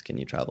ground? Can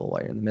you travel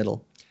while you're in the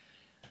middle?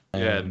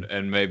 Yeah, Um,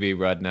 and maybe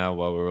right now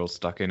while we're all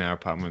stuck in our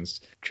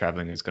apartments,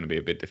 traveling is going to be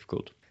a bit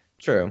difficult.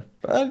 True,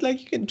 but like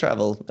you can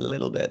travel a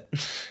little bit.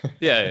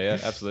 Yeah, yeah,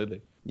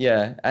 absolutely.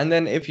 Yeah, and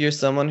then if you're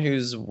someone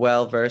who's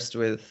well versed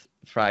with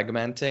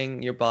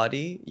fragmenting your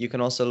body, you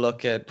can also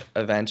look at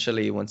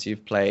eventually once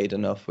you've played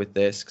enough with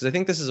this, because I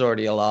think this is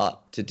already a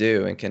lot to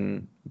do and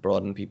can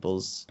broaden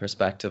people's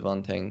perspective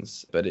on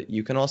things. But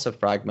you can also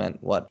fragment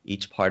what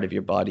each part of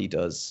your body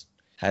does.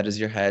 How does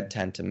your head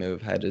tend to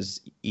move? How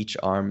does each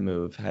arm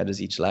move? How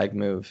does each leg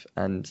move?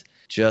 And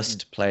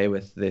just play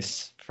with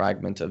this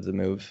fragment of the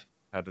move.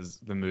 How does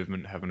the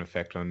movement have an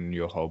effect on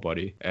your whole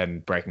body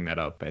and breaking that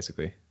up,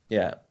 basically?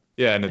 Yeah.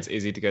 Yeah, and it's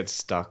easy to get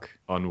stuck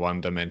on one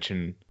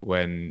dimension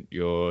when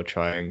you're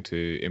trying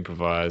to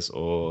improvise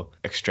or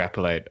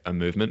extrapolate a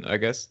movement, I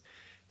guess.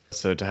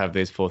 So to have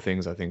these four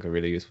things, I think, are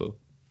really useful.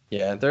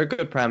 Yeah, they're a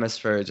good premise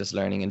for just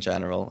learning in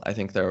general. I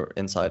think they're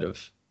inside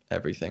of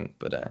everything.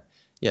 But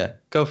yeah,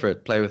 go for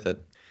it. Play with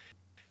it.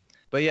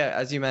 But yeah,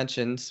 as you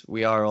mentioned,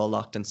 we are all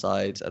locked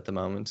inside at the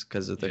moment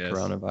because of the Yes.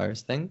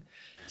 coronavirus thing.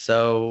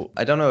 So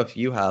I don't know if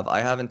you have. I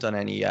haven't done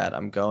any yet.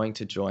 I'm going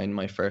to join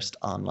my first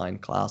online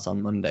class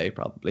on Monday,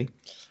 probably.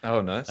 Oh,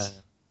 Uh,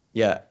 nice.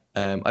 yeah,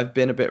 I've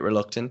been a bit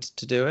reluctant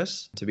to do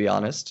it, to be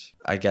honest.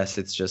 I guess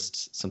it's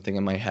just something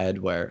in my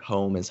head where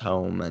home is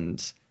home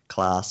and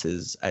class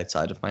is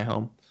outside of my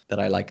home. That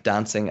I like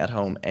dancing at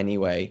home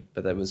anyway,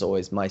 but that was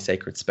always my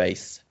sacred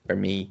space for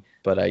me.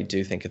 But I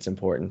do think it's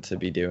important to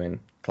be doing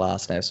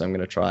class now, so I'm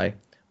going to try.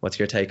 What's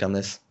your take on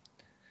this?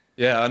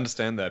 Yeah, I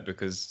understand that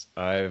because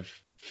I've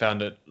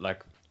found it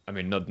like, I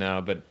mean, not now,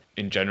 but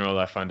in general,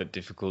 I find it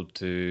difficult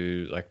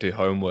to like do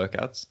home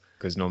workouts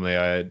because normally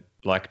I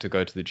like to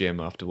go to the gym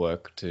after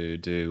work to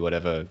do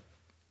whatever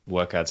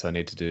workouts I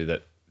need to do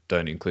that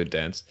don't include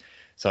dance.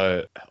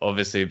 So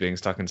obviously being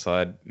stuck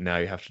inside, now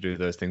you have to do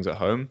those things at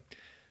home.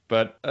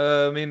 But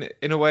I mean,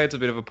 in a way, it's a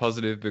bit of a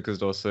positive because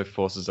it also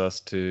forces us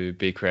to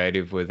be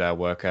creative with our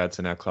workouts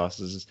and our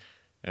classes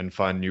and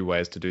find new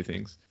ways to do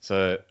things.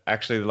 So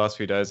actually, the last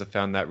few days, I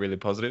found that really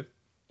positive.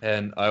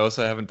 And I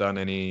also haven't done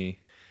any,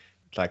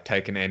 like,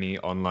 taken any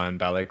online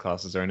ballet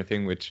classes or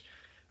anything, which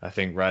I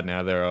think right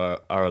now there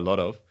are a lot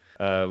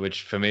of,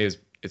 which for me is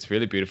it's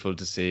really beautiful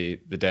to see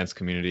the dance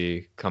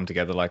community come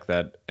together like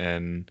that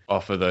and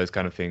offer those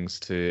kind of things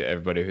to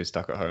everybody who's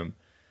stuck at home.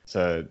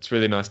 So it's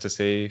really nice to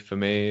see for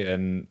me,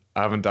 and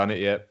I haven't done it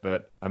yet,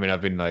 but I mean, I've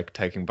been like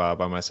taking bar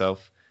by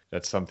myself.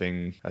 That's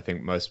something I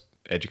think most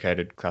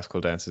educated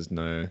classical dancers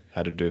know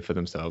how to do for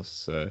themselves.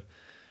 So,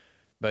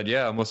 but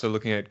yeah, I'm also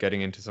looking at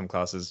getting into some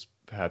classes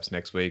perhaps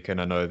next week,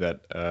 and I know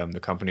that the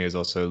company is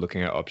also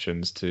looking at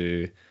options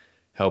to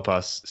help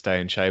us stay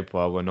in shape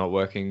while we're not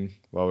working,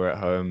 while we're at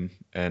home,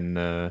 and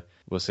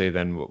we'll see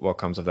then what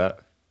comes of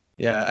that.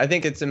 Yeah, I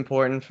think it's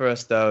important for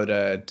us though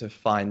to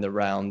find the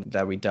round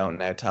that we don't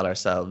now tell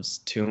ourselves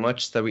too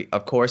much that we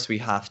of course we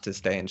have to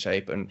stay in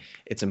shape and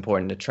it's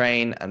important to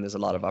train and there's a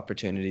lot of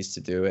opportunities to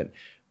do it,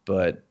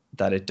 but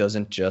that it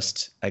doesn't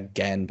just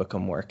again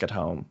become work at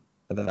home,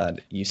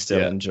 that you still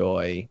Yeah.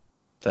 enjoy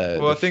the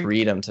Well, the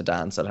freedom to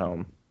dance at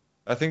home.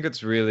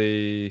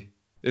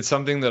 it's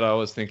something that I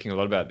was thinking a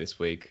lot about this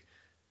week.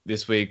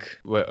 This week,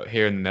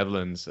 here in the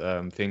Netherlands,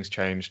 things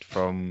changed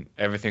from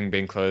everything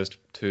being closed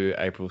to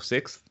April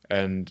 6th,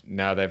 and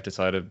now they've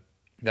decided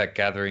that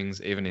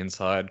gatherings, even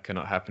inside,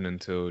 cannot happen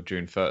until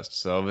June 1st.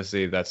 So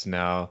obviously, that's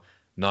now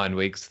 9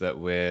 weeks that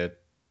we're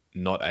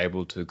not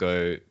able to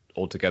go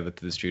all together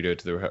to the studio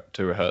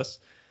to rehearse.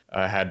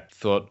 I had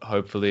thought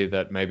hopefully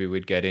that maybe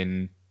we'd get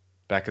in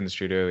back in the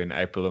studio in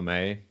April or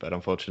May, but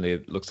unfortunately,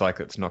 it looks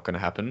like it's not going to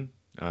happen.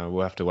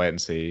 We'll have to wait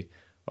and see,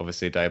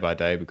 obviously, day by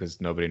day,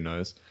 because nobody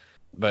knows.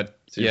 But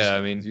So yeah, I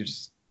mean, you're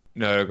just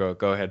no,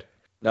 go ahead.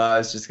 no, I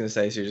was just gonna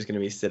say, so you're just gonna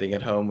be sitting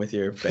at home with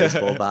your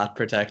baseball bat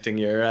protecting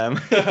your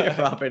your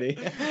property.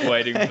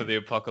 Waiting for the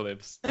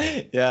apocalypse.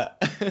 Yeah.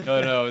 No,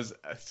 I was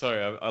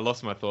sorry, I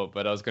lost my thought,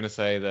 but I was going to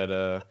say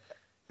that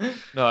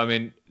no, I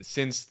mean,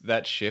 since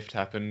that shift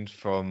happened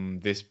from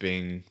this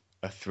being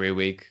a 3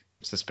 week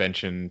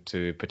suspension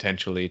to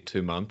potentially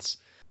 2 months,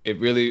 it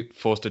really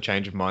forced a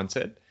change of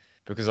mindset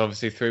because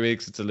obviously 3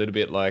 weeks, it's a little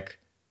bit like,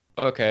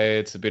 okay,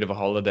 it's a bit of a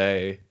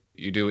holiday.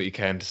 You do what you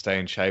can to stay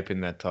in shape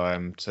in that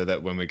time so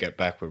that when we get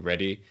back, we're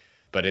ready.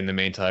 But in the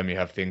meantime, you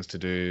have things to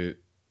do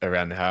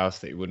around the house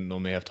that you wouldn't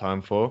normally have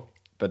time for.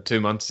 But 2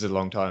 months is a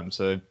long time.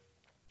 So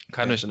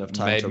kind There's of enough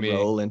time made to me,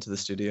 roll into the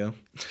studio.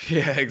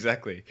 yeah,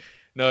 exactly.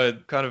 No,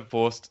 it kind of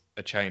forced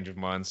a change of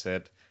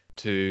mindset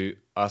to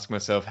ask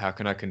myself, how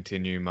can I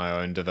continue my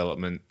own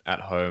development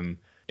at home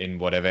in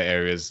whatever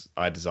areas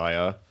I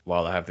desire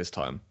while I have this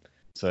time?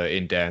 So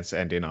in dance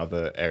and in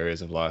other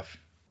areas of life.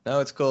 No,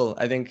 it's cool.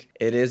 I think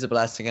it is a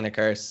blessing and a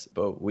curse,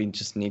 but we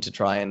just need to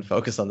try and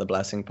focus on the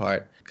blessing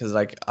part. Because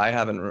like I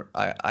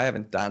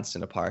haven't danced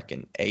in a park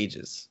in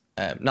ages.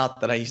 Not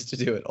that I used to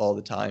do it all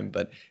the time,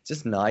 but it's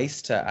just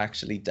nice to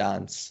actually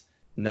dance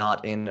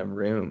not in a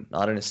room,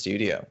 not in a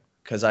studio.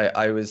 Because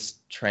I was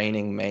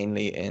training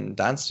mainly in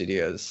dance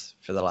studios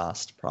for the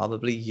last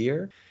probably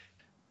year.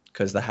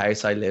 Because the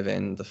house I live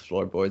in, the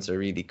floorboards are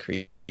really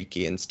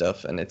creaky and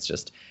stuff, and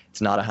it's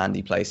not a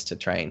handy place to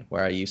train.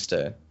 Where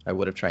I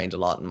would have trained a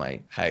lot in my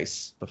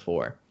house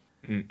before.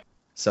 Mm.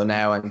 So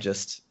now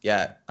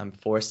I'm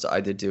forced to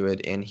either do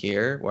it in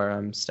here where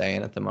I'm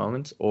staying at the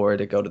moment, or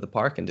to go to the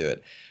park and do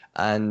it.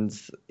 And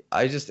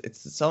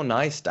it's so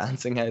nice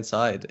dancing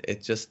outside.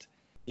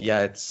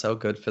 It's so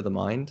good for the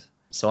mind.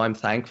 So I'm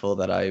thankful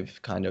that I've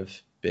kind of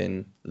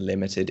been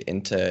limited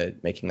into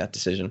making that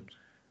decision.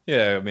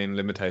 Yeah, I mean,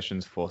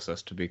 limitations force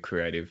us to be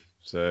creative.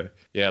 So,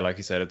 yeah, like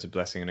you said, it's a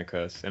blessing and a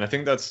curse. And I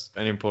think that's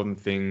an important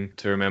thing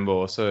to remember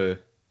also.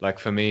 Like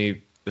for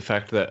me, the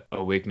fact that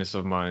a weakness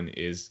of mine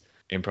is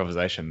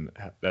improvisation,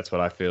 that's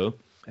what I feel.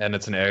 And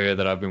it's an area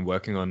that I've been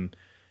working on.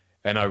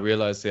 And I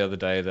realized the other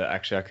day that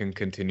actually I can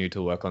continue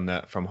to work on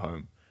that from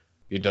home.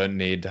 You don't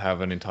need to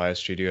have an entire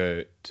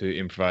studio to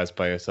improvise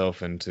by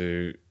yourself and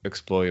to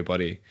explore your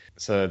body.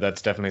 So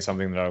that's definitely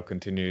something that I'll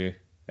continue.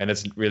 And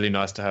it's really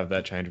nice to have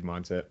that change of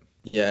mindset.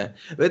 Yeah,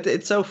 but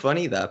it's so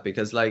funny that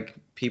because like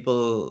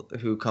people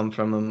who come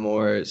from a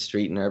more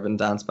street and urban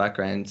dance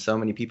background, so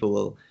many people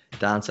will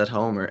dance at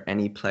home or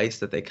any place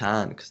that they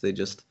can because they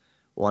just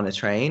want to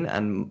train,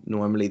 and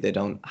normally they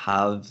don't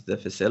have the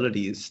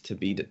facilities to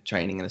be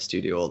training in a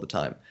studio all the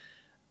time.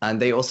 And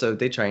they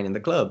train in the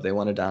club. They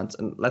want to dance,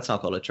 and let's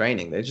not call it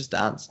training. They just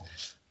dance.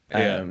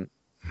 Yeah. Um,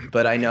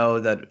 but I know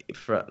that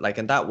for like,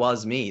 and that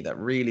was me. That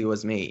really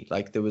was me.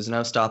 Like there was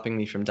no stopping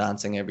me from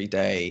dancing every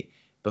day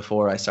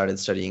before I started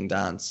studying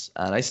dance,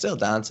 and I still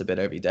dance a bit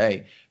every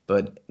day.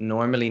 But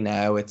normally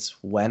now it's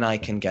when I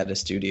can get a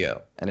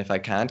studio, and if I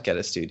can't get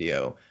a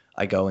studio,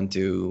 I go and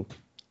do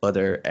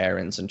other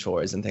errands and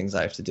chores and things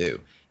I have to do.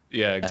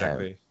 Yeah, Um,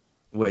 exactly.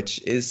 which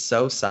is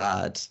so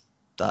sad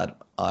that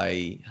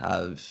I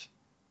have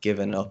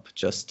given up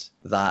just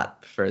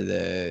that for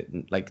the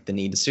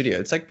need of studio.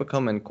 It's like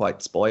becoming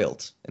quite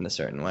spoiled in a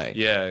certain way.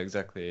 Yeah,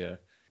 exactly. Yeah.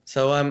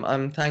 So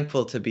I'm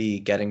thankful to be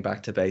getting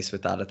back to base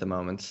with that at the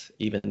moment,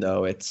 even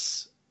though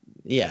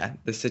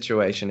the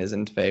situation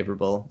isn't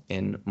favorable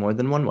in more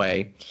than one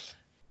way.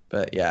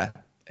 But yeah,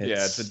 Yeah,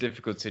 it's a it's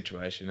difficult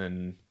situation,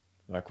 and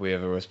like we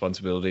have a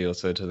responsibility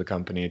also to the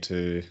company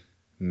to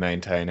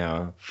maintain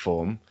our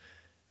form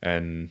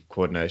and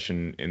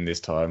coordination in this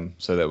time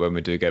so that when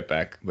we do get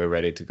back, we're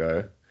ready to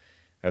go.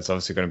 That's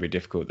obviously going to be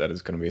difficult. That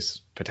is going to be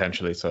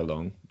potentially so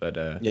long, but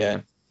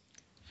yeah.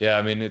 yeah,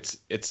 I mean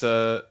it's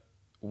a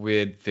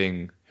weird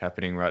thing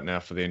happening right now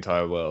for the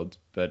entire world,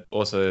 but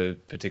also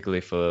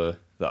particularly for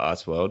the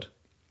arts world.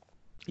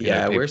 You know,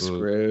 Yeah, we're people.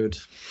 screwed.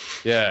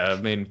 Yeah,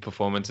 I mean,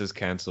 performances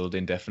cancelled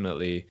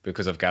indefinitely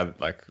because of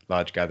like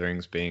large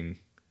gatherings being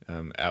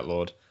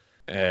outlawed,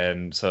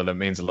 and so that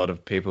means a lot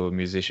of people,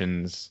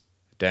 musicians,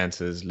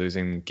 dancers,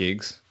 losing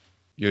gigs.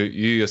 You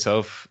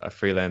yourself a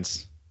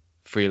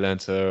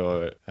freelancer,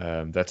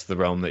 or that's the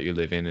realm that you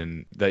live in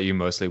and that you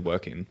mostly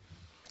work in.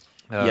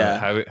 Yeah.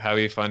 How are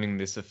you finding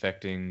this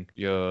affecting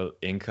your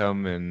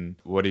income, and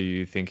what are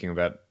you thinking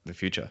about the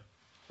future?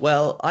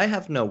 Well, I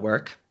have no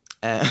work.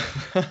 Uh,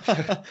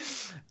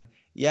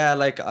 yeah,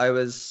 like I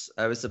was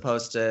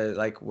supposed to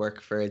like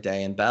work for a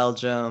day in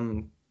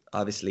Belgium.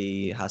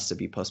 Obviously, it has to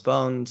be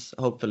postponed.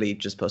 Hopefully,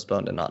 just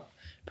postponed and not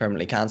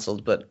permanently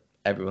cancelled. But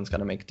everyone's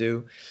gonna make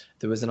do.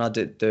 There was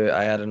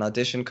I had an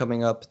audition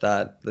coming up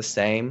that the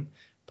same.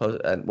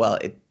 Well,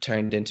 it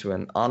turned into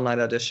an online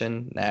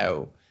audition.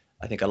 Now,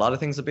 I think a lot of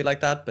things will be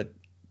like that, but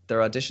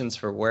there are auditions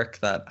for work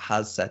that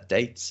has set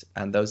dates,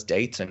 and those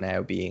dates are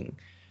now being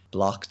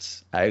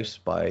blocked out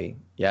by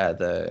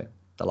the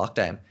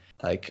lockdown.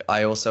 Like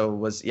I also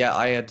was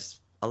I had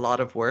a lot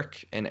of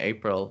work in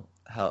April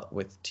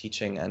with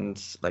teaching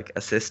and like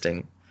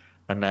assisting,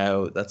 and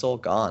now that's all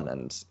gone,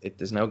 and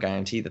there's no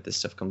guarantee that this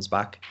stuff comes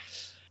back.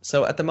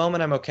 So at the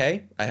moment I'm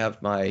okay. I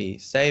have my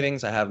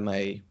savings, I have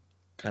my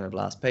kind of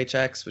last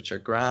paychecks, which are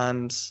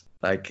grand.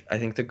 Like I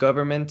think the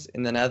government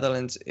in the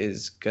Netherlands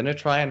is gonna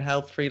try and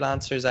help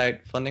freelancers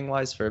out funding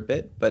wise for a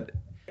bit, but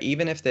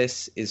even if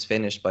this is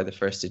finished by the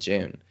 1st of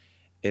June,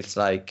 it's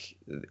like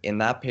in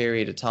that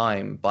period of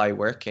time by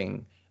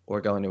working or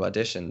going to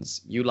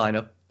auditions, you line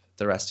up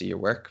the rest of your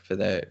work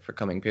for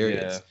coming Yeah,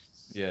 periods.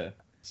 yeah.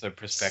 So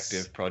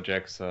prospective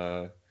projects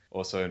are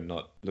also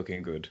not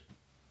looking good.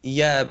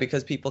 Yeah,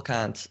 because people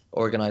can't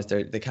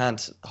they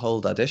can't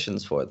hold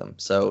auditions for them.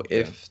 So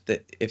Yeah.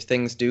 if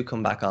things do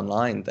come back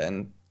online,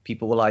 then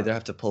people will either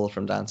have to pull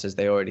from dancers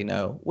they already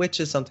know, which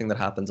is something that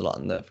happens a lot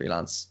in the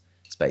freelance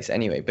space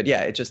anyway. But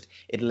yeah,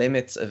 it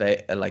limits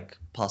like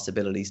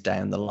possibilities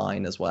down the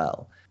line as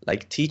well.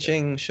 Like Yeah.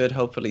 teaching should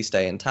hopefully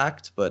stay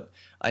intact, but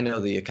I know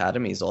the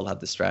academies all have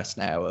the stress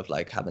now of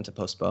like having to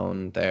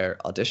postpone their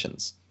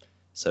auditions.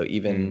 So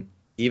Mm.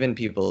 even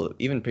people,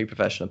 even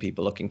pre-professional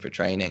people looking for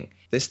training,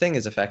 this thing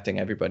is affecting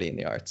everybody in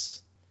the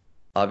arts.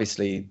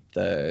 Obviously,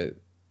 the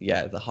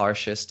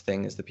harshest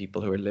thing is the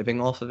people who are living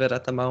off of it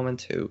at the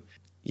moment, who,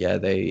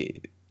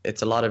 they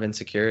it's a lot of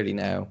insecurity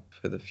now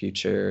for the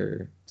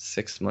future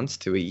 6 months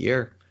to a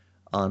year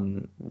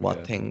on what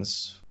Yeah.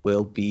 things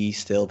will be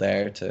still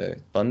there to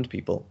fund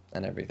people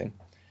and everything.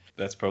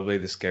 That's probably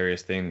the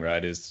scariest thing,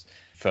 right? Is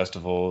first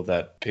of all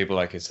that people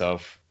like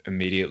yourself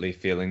immediately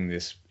feeling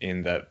this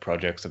in that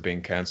projects are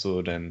being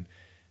cancelled and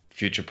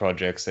future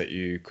projects that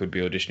you could be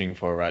auditioning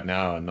for right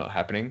now are not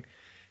happening.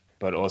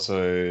 But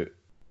also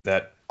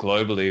that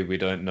globally we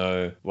don't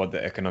know what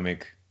the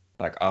economic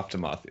like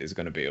aftermath is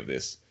going to be of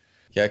this.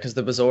 Yeah, because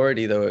there was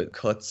already the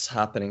cuts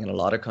happening in a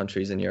lot of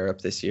countries in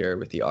Europe this year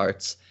with the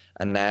arts,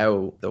 and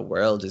now the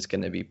world is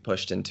going to be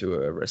pushed into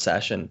a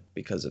recession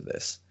because of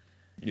this.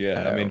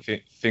 Yeah, I mean, Um,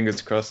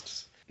 fingers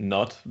crossed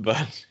not,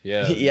 but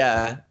yeah,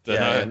 yeah, don't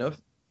yeah, know. no,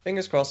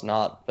 fingers crossed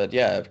not. But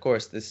yeah, of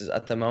course, this is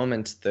at the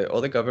moment the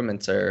other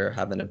governments are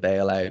having to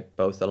bail out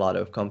both a lot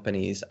of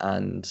companies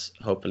and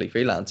hopefully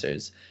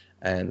freelancers,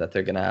 and that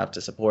they're going to have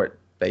to support.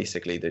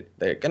 Basically,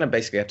 they're going to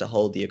basically have to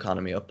hold the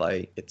economy up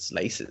by its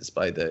laces,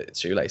 by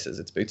its shoelaces,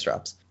 its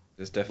bootstraps,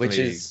 There's which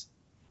definitely is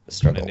a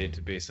going to struggle. need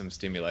to be some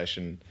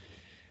stimulation.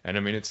 And I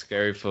mean, it's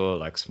scary for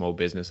like small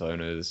business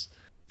owners,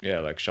 yeah,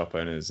 like shop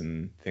owners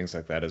and things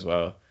like that as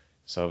well.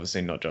 So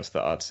obviously not just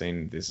the art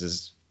scene. This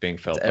is being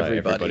felt It's by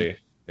everybody. everybody.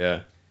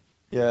 Yeah.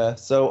 Yeah,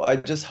 so I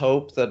just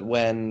hope that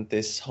when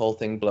this whole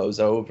thing blows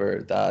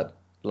over, that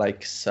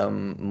like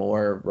some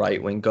more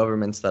right-wing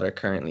governments that are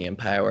currently in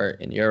power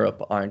in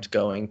Europe aren't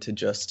going to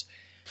just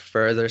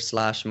further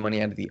slash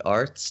money out of the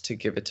arts to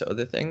give it to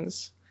other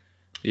things.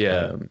 Yeah.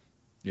 Um,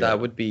 Yeah. that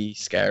would be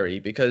scary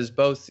because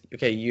both,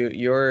 okay,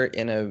 you're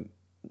in a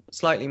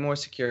slightly more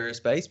secure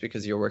space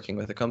because you're working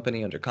with a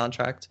company under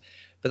contract,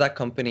 but that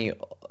company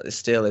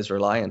still is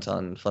reliant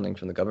on funding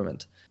from the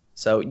government.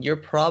 So you're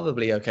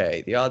probably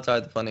okay. The odds are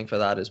the funding for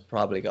that is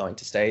probably going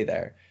to stay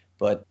there.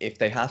 But if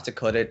they have to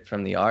cut it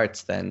from the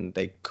arts, then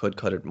they could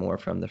cut it more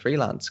from the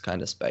freelance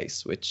kind of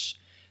space, which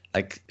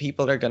like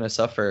people are going to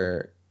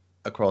suffer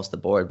across the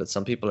board, but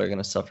some people are going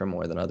to suffer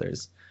more than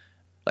others.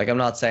 Like I'm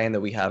not saying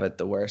that we have it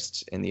the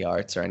worst in the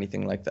arts or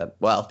anything like that.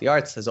 Well, the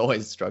arts has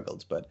always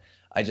struggled, but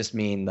I just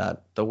mean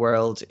that the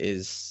world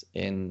is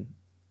in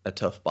a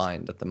tough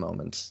bind at the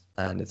moment,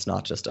 and it's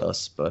not just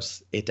us,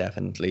 but it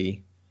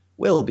definitely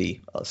will be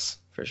us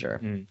for sure.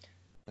 Mm.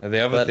 But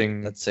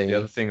let's see. The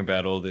other thing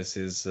about all this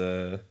is,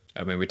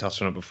 I mean, we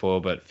touched on it before,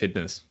 but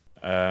fitness.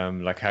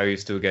 Like, how are you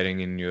still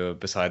getting in your,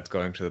 besides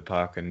going to the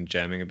park and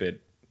jamming a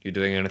bit, you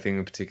doing anything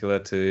in particular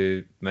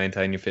to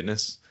maintain your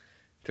fitness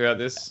throughout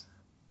this?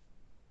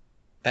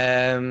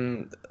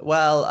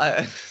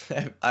 Well,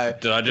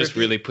 Did I just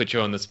really put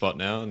you on the spot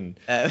now? And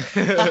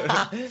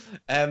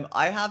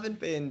I haven't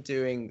been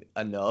doing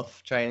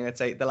enough training. I'd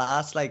say the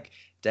last like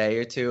day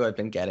or two, I've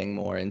been getting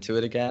more into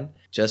it again.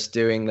 Just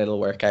doing little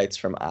workouts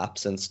from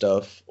apps and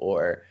stuff,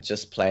 or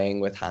just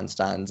playing with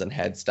handstands and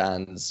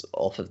headstands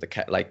off of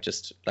the like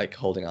just like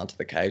holding onto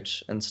the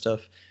couch and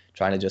stuff.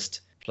 Trying to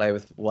just play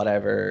with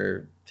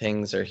whatever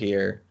things are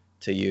here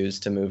to use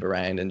to move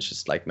around and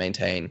just like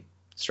maintain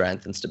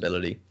strength and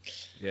stability.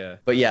 yeah.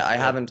 But yeah, I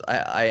haven't.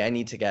 I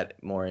need to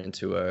get more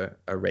into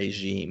a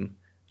regime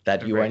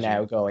that you are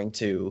now going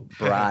to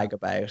brag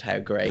about how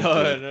great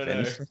No, you've no,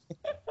 been.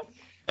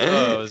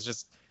 No, it was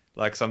just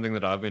like something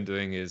that I've been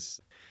doing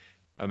is,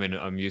 I mean,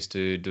 I'm used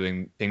to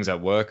doing things at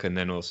work and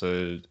then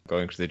also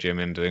going to the gym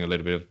and doing a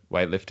little bit of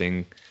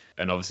weightlifting.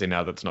 And obviously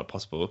now that's not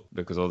possible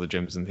because all the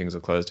gyms and things are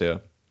closed here.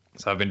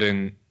 So I've been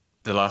doing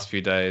the last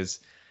few days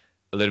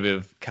a little bit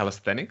of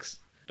calisthenics.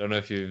 Don't know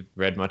if you've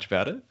read much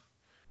about it.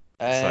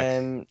 It's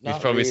like, you've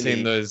Not probably really.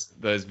 seen those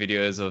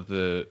videos of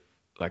the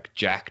like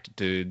jacked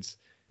dudes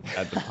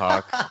at the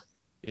park.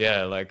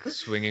 Yeah, like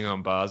swinging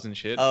on bars and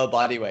shit. Oh,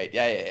 body weight.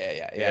 Yeah.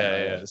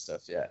 Yeah. The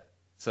stuff. Yeah.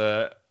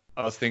 So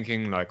I was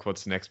thinking, like,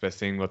 what's the next best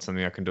thing? What's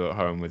something I can do at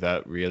home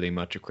without really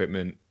much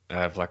equipment? I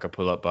have like a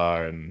pull-up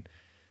bar and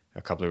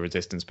a couple of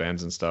resistance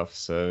bands and stuff.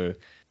 So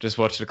just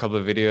watched a couple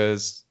of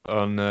videos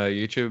on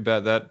YouTube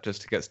about that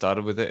just to get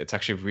started with it. It's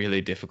actually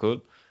really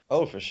difficult.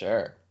 Oh, for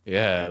sure.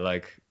 Yeah,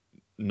 like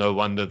no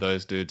wonder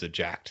those dudes are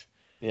jacked.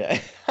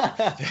 Yeah.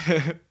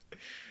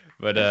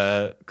 But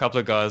a couple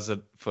of guys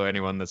that, for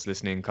anyone that's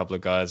listening, a couple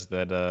of guys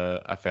that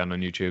I found on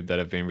YouTube that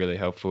have been really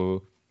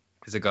helpful.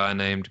 There's a guy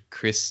named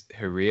Chris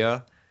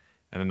Heria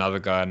and another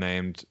guy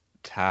named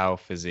Tao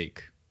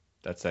Physique.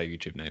 That's their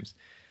YouTube names.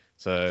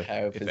 So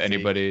if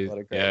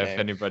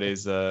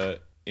anybody's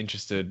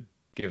interested,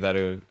 give that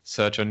a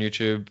search on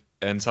YouTube.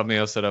 And something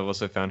else that I've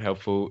also found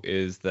helpful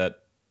is that,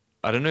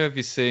 I don't know if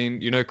you've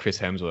seen, you know Chris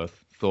Hemsworth,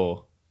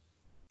 Thor.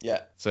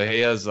 Yeah. So he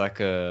has like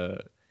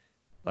a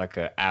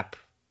app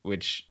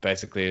which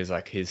basically is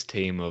like his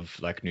team of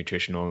like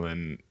nutritional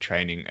and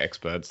training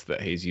experts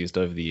that he's used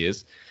over the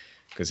years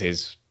because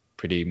he's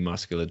pretty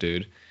muscular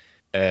dude.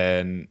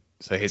 And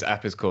so his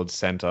app is called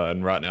Center,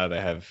 and right now they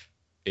have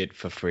it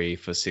for free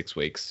for 6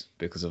 weeks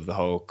because of the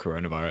whole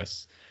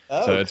coronavirus.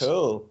 Oh, so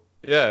cool.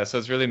 Yeah, so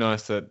it's really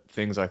nice that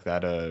things like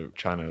that are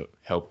trying to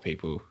help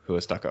people who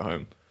are stuck at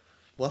home.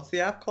 What's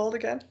the app called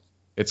again?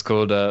 It's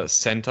called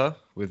Center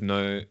with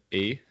no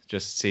E,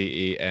 just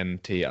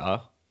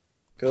CENTR.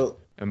 Cool.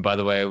 And by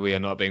the way, we are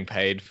not being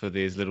paid for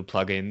these little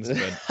plugins.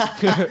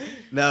 But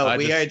No,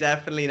 we are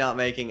definitely not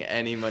making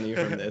any money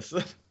from this.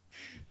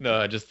 No,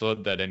 I just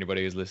thought that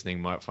anybody who's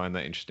listening might find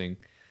that interesting.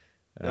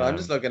 No, I'm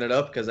just looking it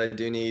up because I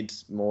do need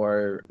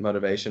more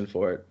motivation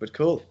for it. But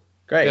cool.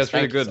 Great. Yeah, it's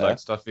really good. Like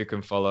stuff you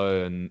can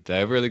follow, and they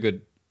have really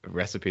good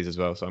recipes as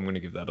well. So I'm going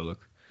to give that a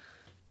look.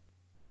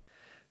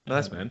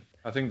 Nice, man.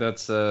 I think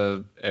that's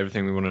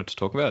everything we wanted to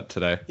talk about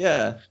today.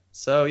 Yeah.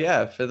 So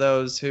yeah, for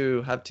those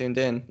who have tuned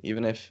in,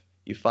 even if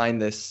you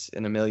find this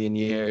in a million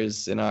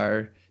years in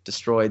our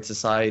destroyed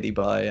society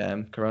by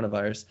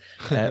coronavirus,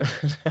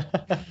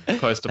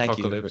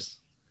 post-apocalypse.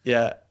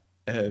 Yeah,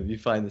 you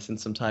find this in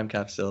some time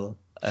capsule.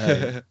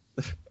 Yeah,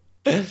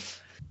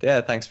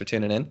 thanks for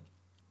tuning in.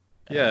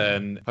 Yeah,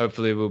 and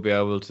hopefully we'll be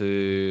able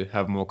to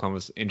have more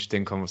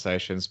interesting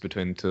conversations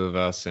between the two of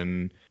us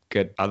and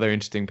get other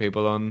interesting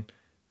people on.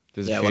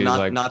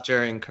 Not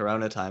during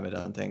Corona time, I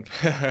don't think.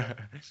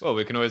 Well,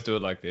 we can always do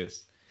it like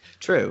this.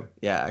 True.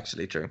 Yeah,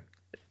 actually true.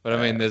 But I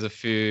mean, there's a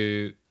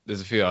few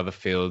other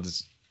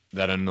fields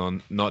that are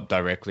not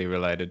directly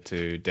related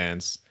to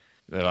dance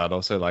that I'd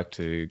also like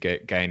to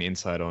gain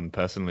insight on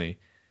personally.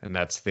 And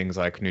that's things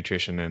like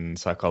nutrition and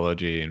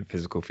psychology and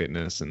physical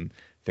fitness and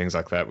things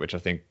like that, which I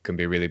think can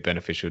be really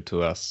beneficial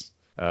to us.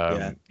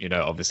 Yeah.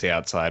 Obviously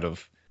outside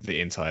of the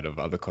inside of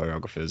other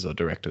choreographers or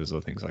directors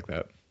or things like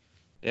that.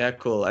 Yeah,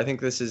 cool. I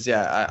think this is,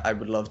 yeah, I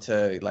would love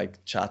to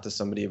like chat to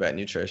somebody about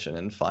nutrition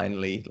and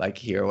finally like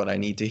hear what I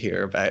need to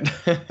hear about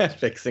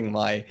fixing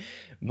my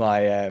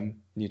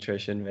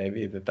nutrition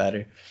maybe a bit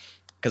better.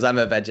 Because I'm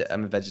a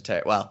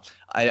vegetarian. Well,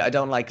 I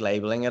don't like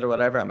labeling it or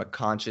whatever. I'm a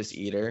conscious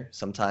eater.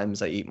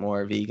 Sometimes I eat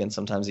more vegan,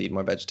 sometimes I eat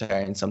more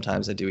vegetarian,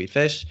 sometimes I do eat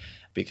fish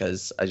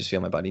because I just feel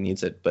my body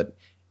needs it. But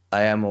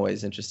I am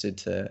always interested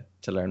to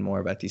learn more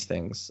about these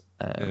things.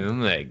 Oh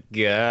my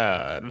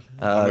God. I'm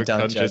Oh, a don't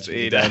conscious judge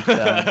me. eater.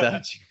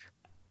 Don't.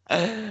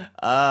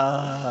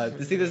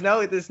 See, there's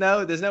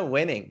no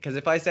winning because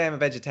if I say I'm a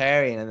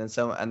vegetarian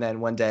and then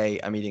one day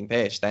I'm eating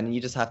fish, then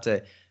you just have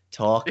to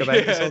talk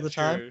about this Yeah, all the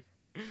time. true.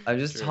 I'm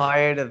just True.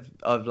 tired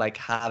of like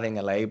having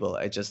a label.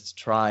 I just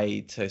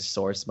try to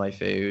source my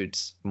food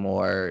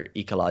more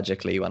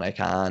ecologically when I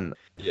can.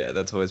 Yeah,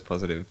 that's always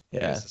positive.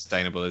 Yeah. As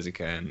sustainable as you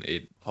can,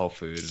 eat whole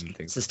food and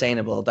things.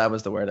 Sustainable, that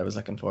was the word I was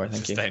looking for.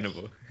 Thank you.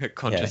 Sustainable,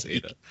 conscious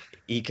Yeah,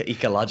 eater.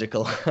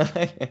 ecological.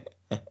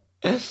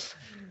 Well,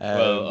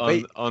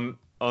 But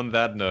on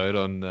that note,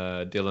 on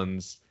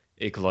Dylan's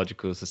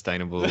ecological,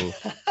 sustainable,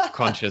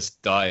 conscious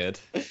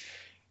diet,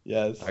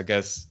 yes. I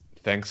guess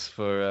thanks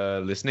for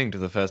listening to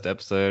the first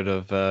episode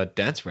of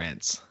Dance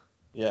Rants.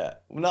 Yeah,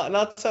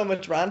 not so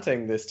much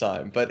ranting this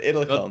time, but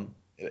it'll Not- come.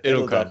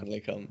 it'll come. Definitely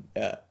come.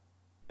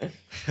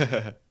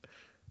 Yeah.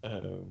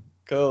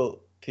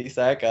 Cool. Peace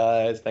out,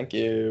 guys. Thank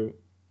you.